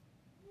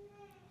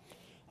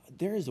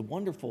 Those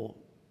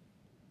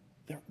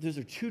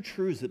are two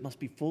truths that must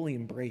be fully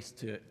embraced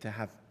to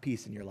have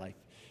peace in your life.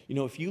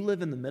 If you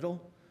live in the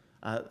middle,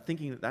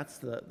 thinking that that's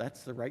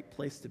the right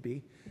place to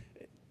be,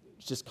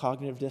 it's just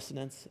cognitive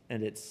dissonance,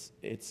 and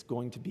it's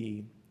going to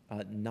be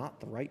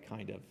not the right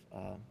kind of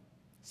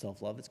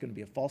self-love. It's going to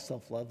be a false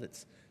self-love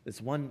that's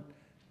one,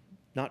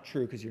 not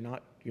true, because you're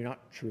not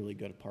truly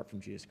good apart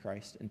from Jesus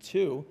Christ. And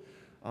two,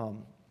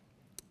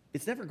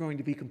 it's never going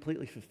to be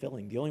completely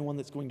fulfilling. The only one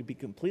that's going to be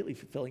completely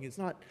fulfilling is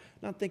not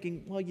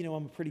thinking, well,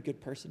 I'm a pretty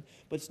good person,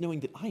 but it's knowing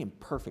that I am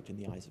perfect in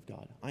the eyes of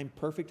God. I'm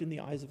perfect in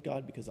the eyes of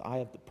God because I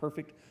have the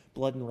perfect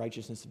blood and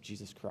righteousness of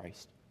Jesus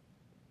Christ.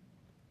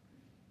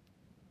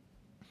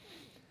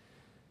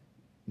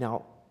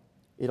 Now,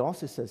 it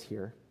also says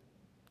here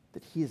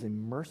that he is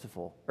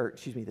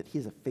that he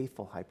is a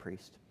faithful high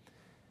priest.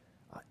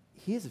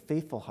 He is a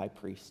faithful high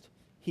priest.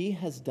 He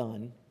has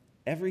done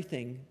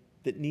everything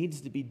that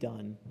needs to be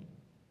done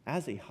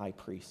as a high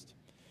priest.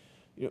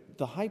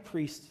 The high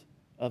priest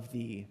of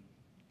the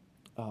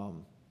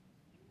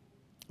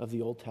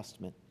Old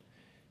Testament,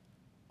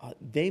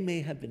 they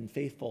may have been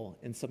faithful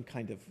in some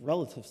kind of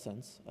relative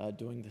sense,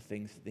 doing the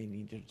things that they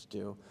needed to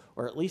do,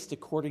 or at least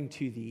according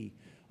to the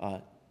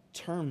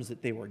terms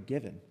that they were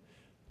given.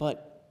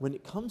 But when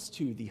it comes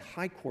to the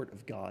high court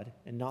of God,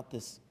 and not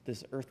this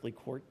earthly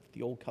court that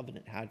the old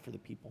covenant had for the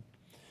people,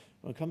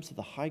 when it comes to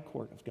the high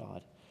court of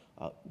God,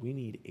 we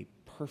need a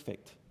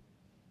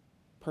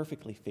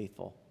perfectly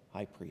faithful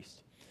high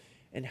priest.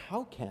 And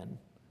how can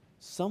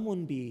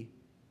someone be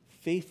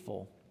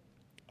faithful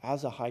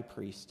as a high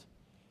priest,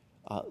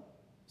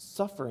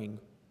 suffering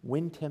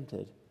when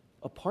tempted,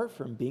 apart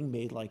from being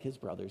made like his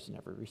brothers in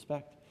every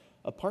respect?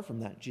 Apart from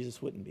that,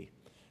 Jesus wouldn't be.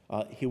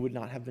 He would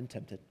not have been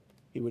tempted.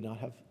 He would not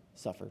have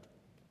suffered.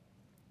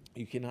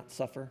 You cannot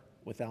suffer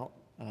without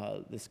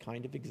this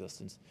kind of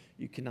existence.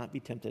 You cannot be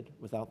tempted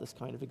without this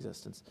kind of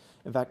existence.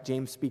 In fact,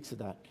 James speaks of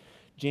that.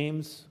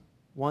 James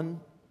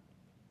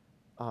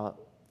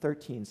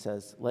 1:13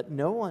 says, "Let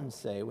no one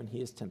say when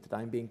he is tempted,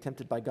 I am being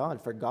tempted by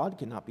God, for God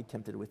cannot be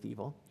tempted with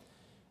evil,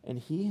 and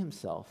he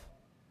himself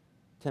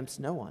tempts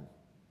no one.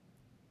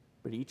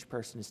 But each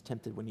person is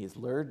tempted when he is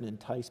lured and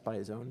enticed by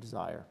his own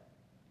desire."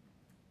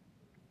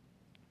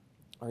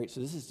 All right,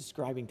 so this is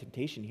describing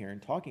temptation here and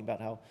talking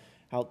about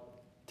how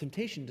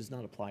temptation does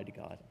not apply to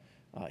God.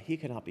 He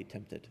cannot be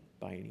tempted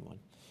by anyone.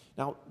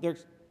 Now,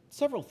 there's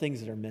several things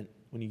that are meant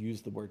when you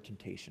use the word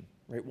temptation,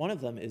 right? One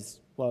of them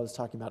is what I was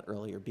talking about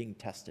earlier, being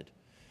tested.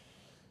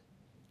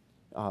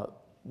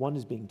 One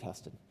is being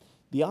tested.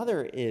 The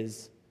other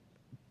is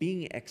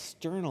being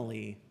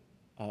externally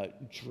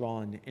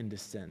drawn into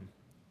sin,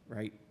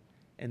 right?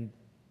 And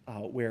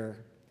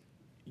where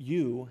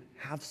you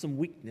have some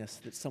weakness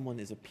that someone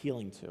is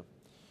appealing to.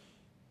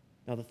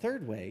 Now, the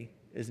third way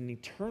is an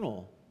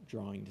eternal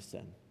drawing to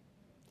sin,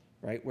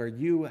 right? Where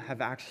you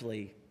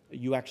actually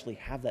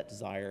have that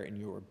desire and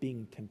you are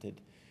being tempted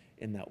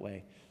in that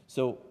way.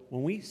 So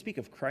when we speak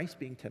of Christ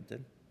being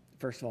tempted,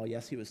 first of all,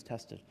 yes, he was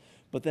tested,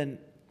 but then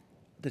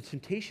the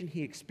temptation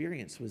he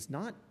experienced was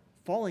not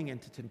falling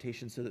into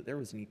temptation so that there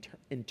was an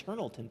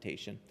internal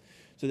temptation,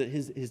 so that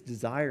his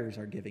desires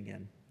are giving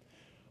in.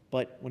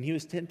 But when he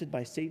was tempted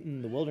by Satan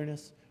in the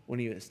wilderness, when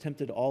he was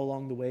tempted all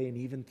along the way and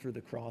even through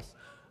the cross,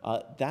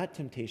 that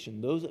temptation,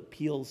 those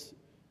appeals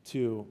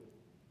to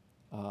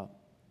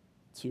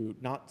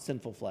not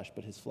sinful flesh,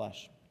 but his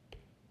flesh,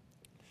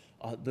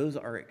 those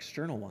are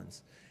external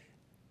ones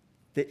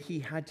that he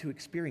had to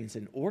experience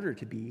in order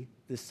to be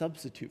the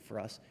substitute for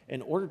us,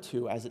 in order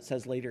to, as it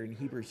says later in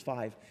Hebrews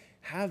 5,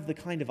 have the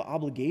kind of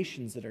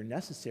obligations that are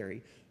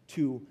necessary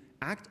to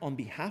act on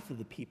behalf of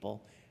the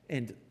people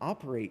and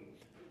operate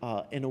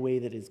in a way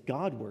that is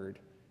Godward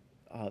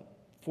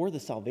for the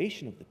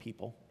salvation of the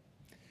people.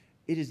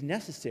 It is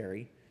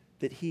necessary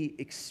that he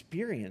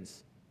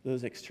experience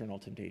those external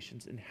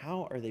temptations. And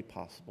how are they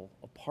possible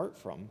apart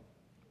from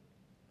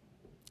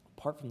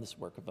this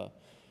work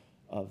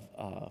of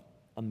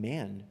a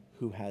man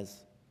who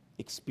has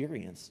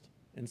experienced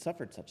and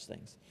suffered such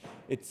things?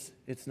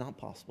 It's not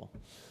possible.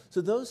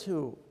 So those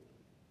who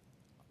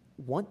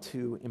want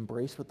to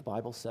embrace what the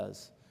Bible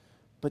says,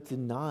 but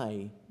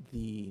deny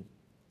the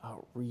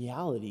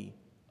reality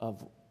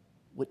of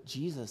what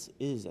Jesus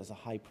is as a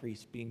high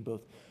priest, being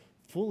both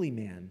fully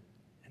man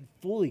and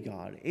fully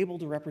God, able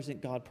to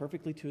represent God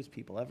perfectly to his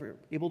people,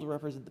 able to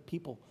represent the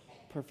people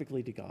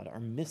perfectly to God, are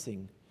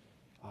missing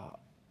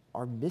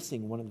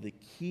one of the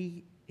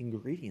key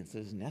ingredients that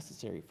is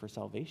necessary for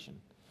salvation.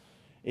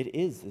 It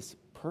is this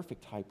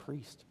perfect high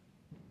priest.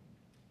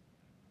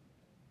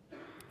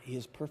 He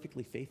is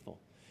perfectly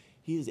faithful.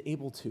 He is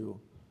able to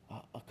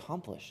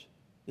accomplish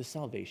the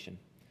salvation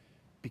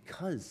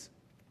because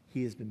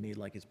he has been made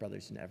like his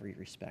brothers in every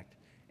respect.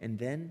 And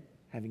then,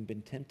 having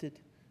been tempted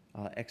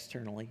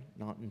externally,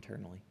 not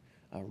internally,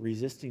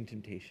 resisting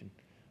temptation,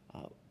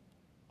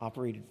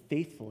 operated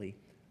faithfully,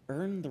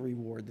 earned the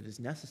reward that is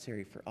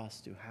necessary for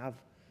us to have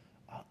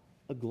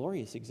a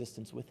glorious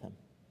existence with him.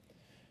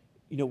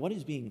 You know, what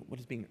is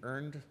being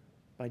earned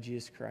by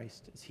Jesus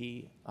Christ as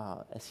he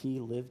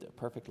lived a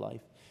perfect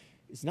life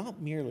is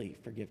not merely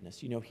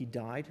forgiveness. You know, he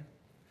died.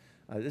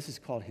 This is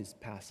called his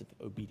passive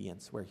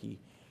obedience, where he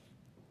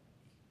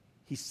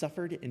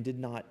suffered and did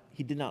not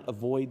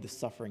avoid the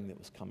suffering that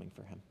was coming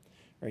for him.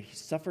 Right? He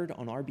suffered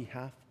on our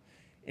behalf,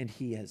 and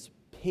he has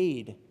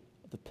paid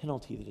the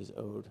penalty that is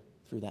owed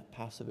through that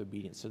passive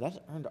obedience. So that's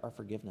earned our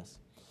forgiveness.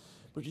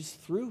 But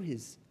just through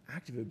his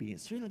active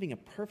obedience, through living a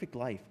perfect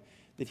life,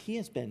 that he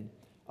has been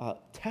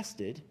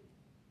tested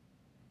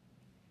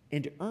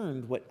and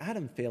earned what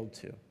Adam failed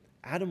to.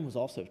 Adam was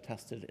also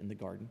tested in the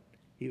garden.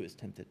 He was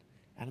tempted.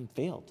 Adam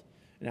failed.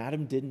 And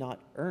Adam did not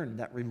earn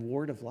that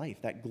reward of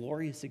life, that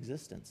glorious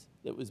existence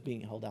that was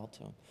being held out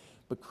to him.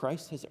 But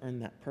Christ has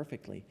earned that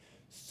perfectly,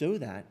 so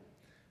that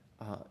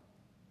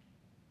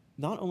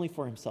not only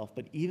for himself,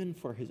 but even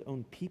for his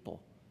own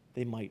people,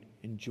 they might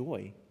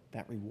enjoy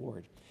that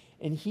reward.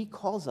 And he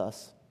calls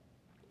us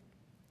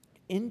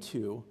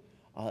into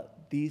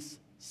these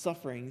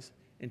sufferings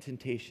and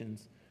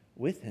temptations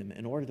with him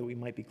in order that we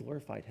might be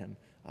glorified him.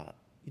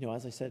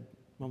 As I said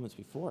moments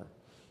before,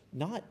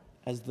 not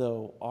as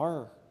though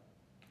our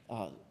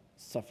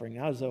suffering,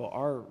 not as though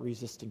our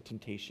resisting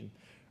temptation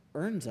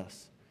earns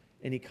us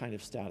any kind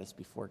of status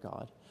before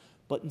God,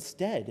 but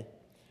instead,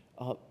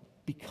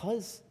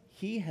 because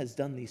he has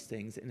done these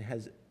things and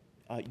has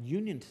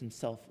unioned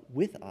himself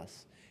with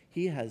us,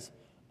 he has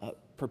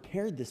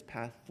prepared this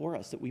path for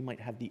us that we might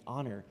have the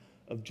honor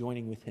of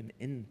joining with him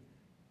in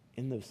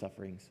those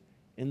sufferings,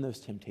 in those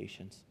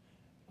temptations,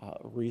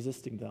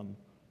 resisting them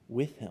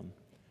with him,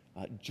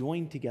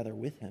 joined together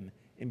with him,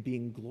 and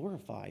being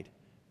glorified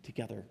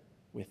together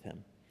with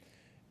him.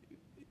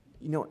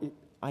 You know,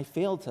 I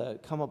failed to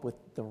come up with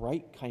the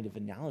right kind of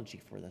analogy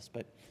for this,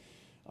 but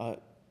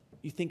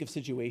you think of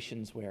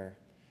situations where,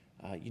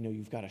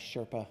 you've got a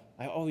Sherpa.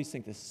 I always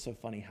think this is so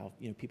funny how,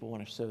 people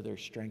want to show their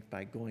strength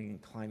by going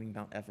and climbing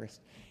Mount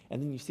Everest.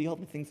 And then you see all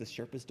the things the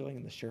Sherpa's doing,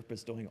 and the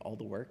Sherpa's doing all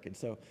the work. And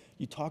so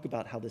you talk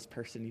about how this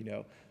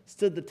person,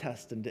 stood the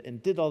test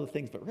and did all the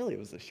things, but really it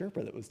was the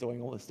Sherpa that was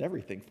doing almost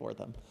everything for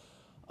them.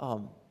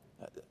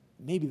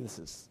 Maybe this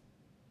is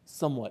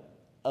somewhat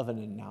of an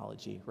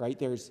analogy, right?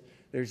 There's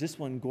this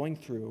one going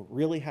through,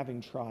 really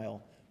having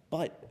trial,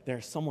 but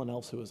there's someone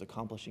else who is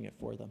accomplishing it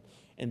for them.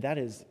 And that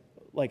is,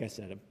 like I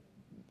said,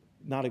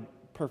 not a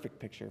perfect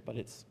picture, but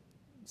it's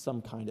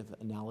some kind of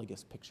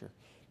analogous picture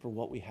for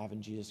what we have in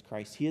Jesus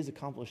Christ. He has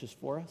accomplished this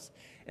for us,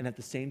 and at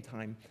the same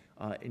time,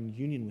 in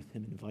union with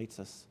him, invites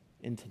us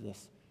into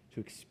this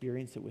to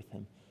experience it with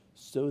him,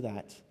 so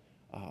that,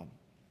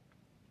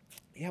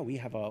 we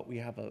have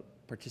a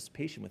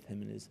participation with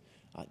him in his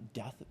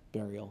death,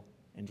 burial,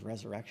 and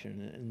resurrection.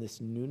 And in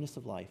this newness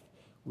of life,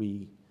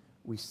 we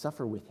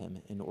suffer with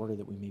him in order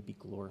that we may be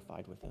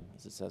glorified with him,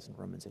 as it says in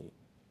Romans 8.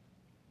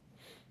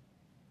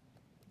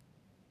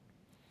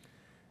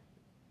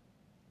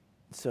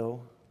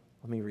 So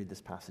Let me read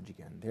this passage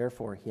again.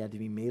 Therefore, he had to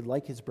be made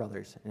like his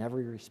brothers in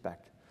every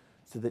respect,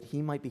 so that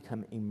he might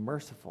become a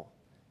merciful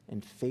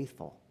and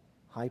faithful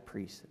high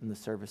priest in the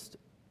service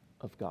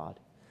of God,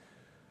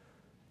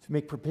 to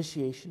make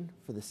propitiation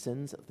for the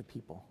sins of the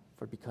people.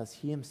 For because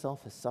he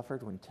himself has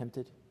suffered when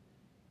tempted,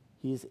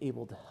 he is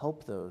able to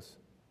help those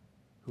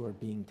who are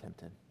being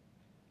tempted.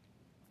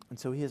 And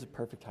so he is a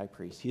perfect high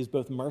priest. He is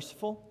both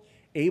merciful,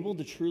 able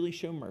to truly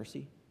show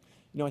mercy.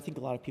 I think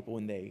a lot of people,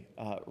 when they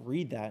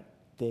read that,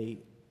 they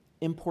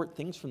import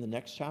things from the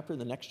next chapter.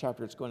 The next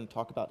chapter is going to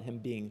talk about him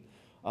being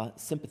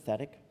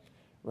sympathetic,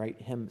 right?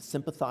 Him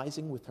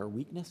sympathizing with our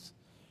weakness.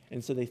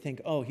 And so they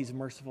think, oh, he's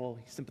merciful,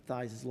 he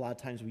sympathizes. A lot of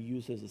times we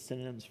use those as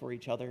synonyms for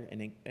each other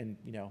and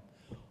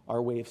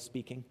our way of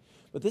speaking.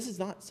 But this is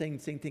not saying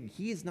the same thing.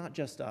 He is not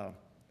just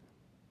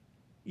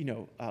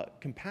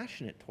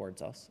compassionate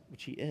towards us,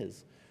 which he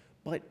is,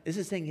 but this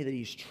is saying that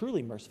he's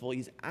truly merciful.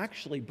 He's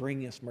actually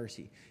bringing us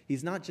mercy. He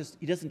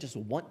doesn't just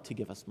want to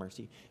give us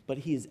mercy, but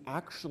he is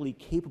actually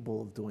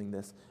capable of doing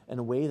this in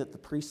a way that the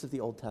priests of the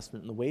Old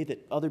Testament, in the way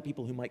that other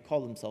people who might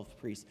call themselves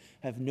priests,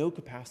 have no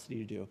capacity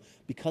to do.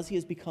 Because he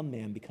has become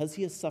man, because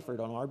he has suffered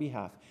on our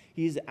behalf,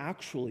 he is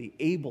actually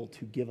able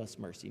to give us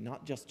mercy,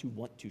 not just to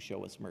want to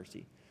show us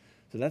mercy.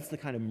 So that's the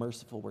kind of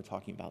merciful we're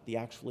talking about, the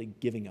actually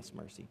giving us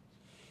mercy.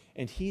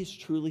 And he is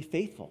truly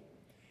faithful.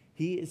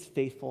 He is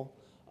faithful,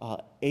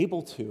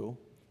 able to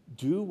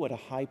do what a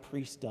high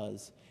priest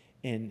does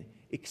in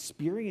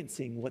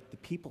experiencing what the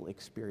people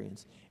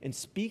experience and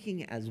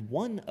speaking as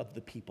one of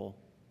the people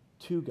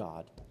to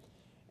God.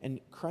 And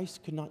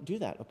Christ could not do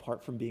that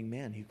apart from being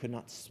man. He could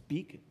not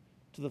speak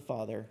to the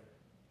Father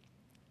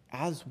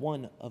as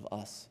one of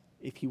us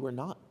if he were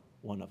not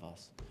one of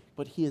us.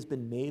 But he has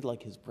been made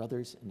like his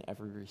brothers in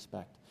every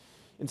respect.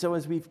 And so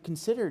as we've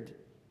considered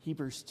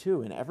Hebrews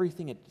 2 and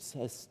everything it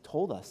has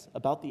told us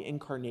about the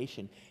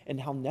incarnation and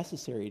how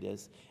necessary it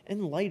is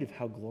in light of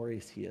how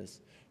glorious he is.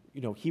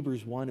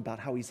 Hebrews 1 about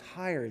how he's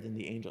higher than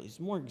the angels. He's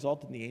more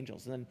exalted than the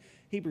angels. And then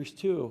Hebrews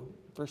 2,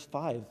 verse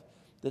 5,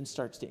 then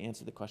starts to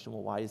answer the question,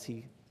 well, why is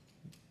he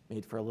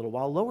made for a little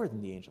while lower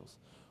than the angels?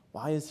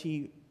 Why is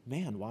he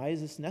man? Why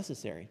is this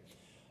necessary?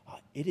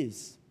 It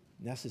is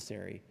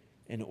necessary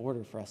in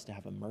order for us to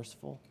have a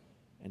merciful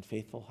and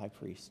faithful high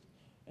priest.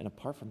 And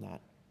apart from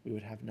that, we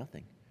would have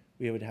nothing.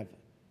 We would have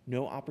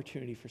no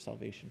opportunity for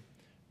salvation.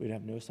 We would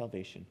have no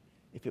salvation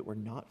if it were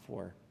not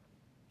for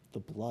the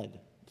blood,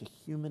 the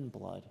human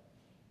blood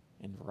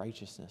and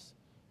righteousness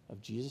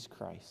of Jesus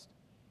Christ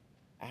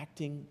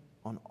acting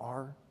on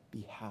our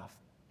behalf,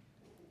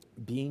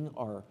 being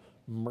our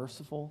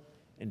merciful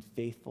and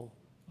faithful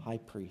high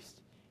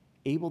priest,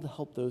 able to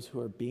help those who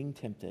are being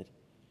tempted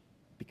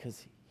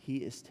because he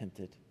is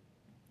tempted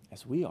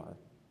as we are,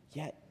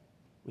 yet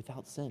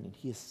without sin, and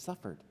he has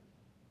suffered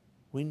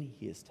when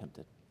he is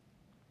tempted.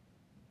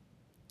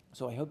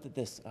 So I hope that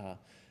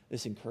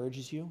this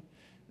encourages you,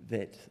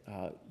 that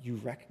you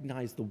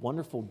recognize the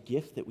wonderful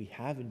gift that we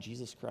have in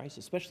Jesus Christ,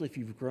 especially if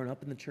you've grown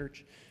up in the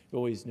church, you've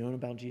always known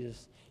about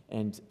Jesus,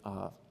 and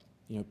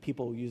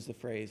people use the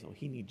phrase, "Oh,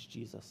 he needs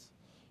Jesus,"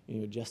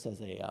 just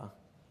as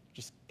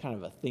just kind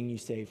of a thing you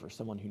say for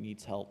someone who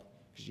needs help,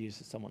 because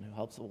Jesus is someone who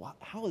helps. So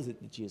how is it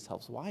that Jesus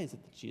helps? Why is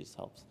it that Jesus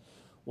helps?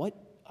 What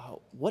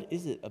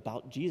is it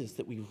about Jesus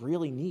that we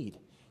really need?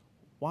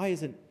 Why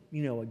isn't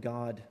a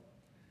God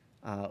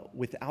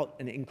without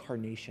an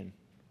incarnation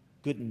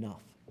good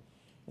enough?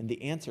 And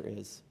the answer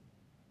is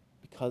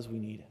because we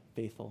need a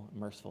faithful and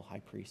merciful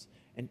high priest.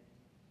 And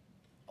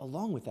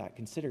along with that,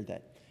 consider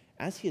that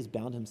as he has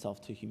bound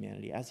himself to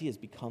humanity, as he has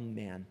become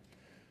man,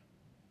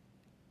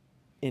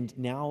 and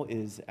now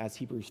is, as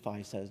Hebrews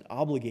 5 says,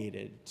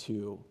 obligated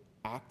to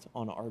act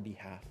on our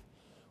behalf.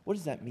 What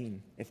does that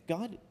mean? If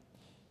God,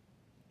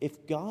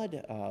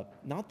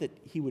 not that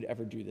he would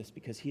ever do this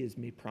because he has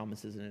made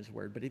promises in his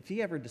word, but if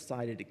he ever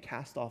decided to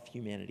cast off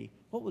humanity,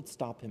 what would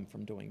stop him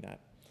from doing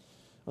that?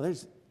 Well,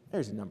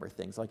 there's a number of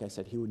things. Like I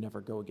said, he would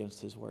never go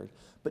against his word.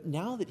 But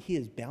now that he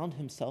has bound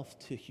himself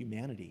to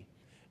humanity,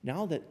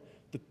 now that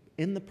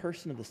in the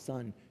person of the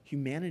Son,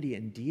 humanity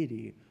and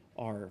deity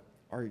are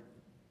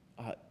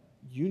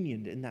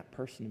unioned in that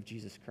person of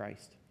Jesus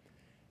Christ,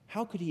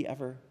 how could he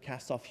ever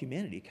cast off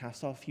humanity?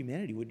 Cast off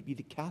humanity would be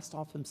to cast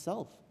off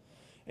himself.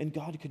 And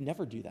God could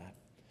never do that.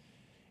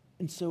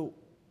 And so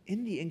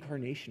in the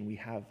incarnation, we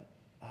have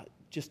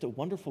just a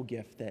wonderful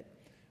gift that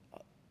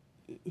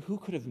who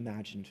could have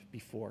imagined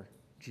before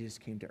Jesus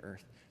came to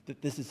earth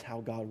that this is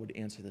how God would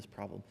answer this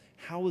problem?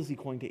 How is he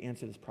going to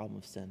answer this problem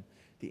of sin?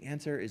 The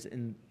answer is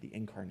in the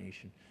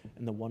incarnation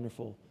and the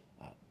wonderful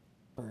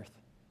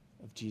birth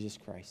of Jesus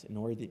Christ in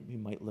order that we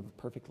might live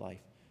a perfect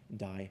life and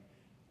die,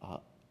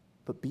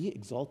 but be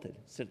exalted,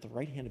 sit at the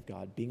right hand of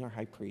God, being our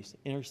high priest,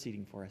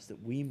 interceding for us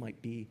that we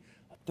might be,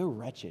 though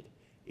wretched,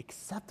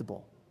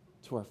 acceptable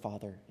to our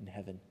Father in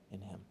heaven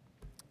in him.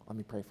 Let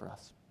me pray for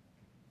us.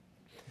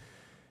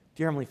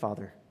 Dear Heavenly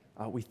Father,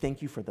 we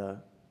thank you for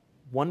the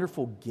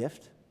wonderful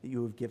gift that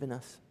you have given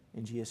us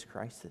in Jesus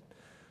Christ, that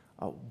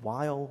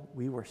while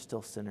we were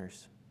still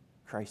sinners,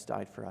 Christ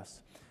died for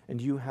us. And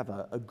you have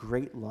a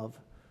great love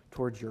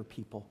towards your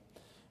people,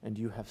 and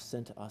you have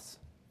sent us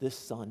this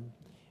Son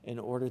in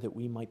order that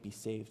we might be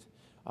saved.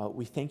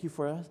 We thank you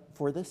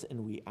for this,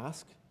 and we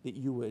ask that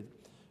you would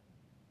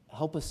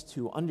help us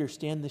to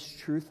understand this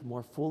truth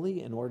more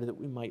fully in order that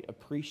we might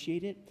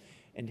appreciate it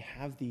and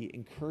have the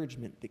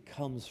encouragement that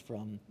comes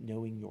from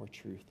knowing your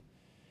truth.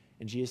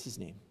 In Jesus'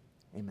 name,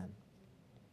 amen.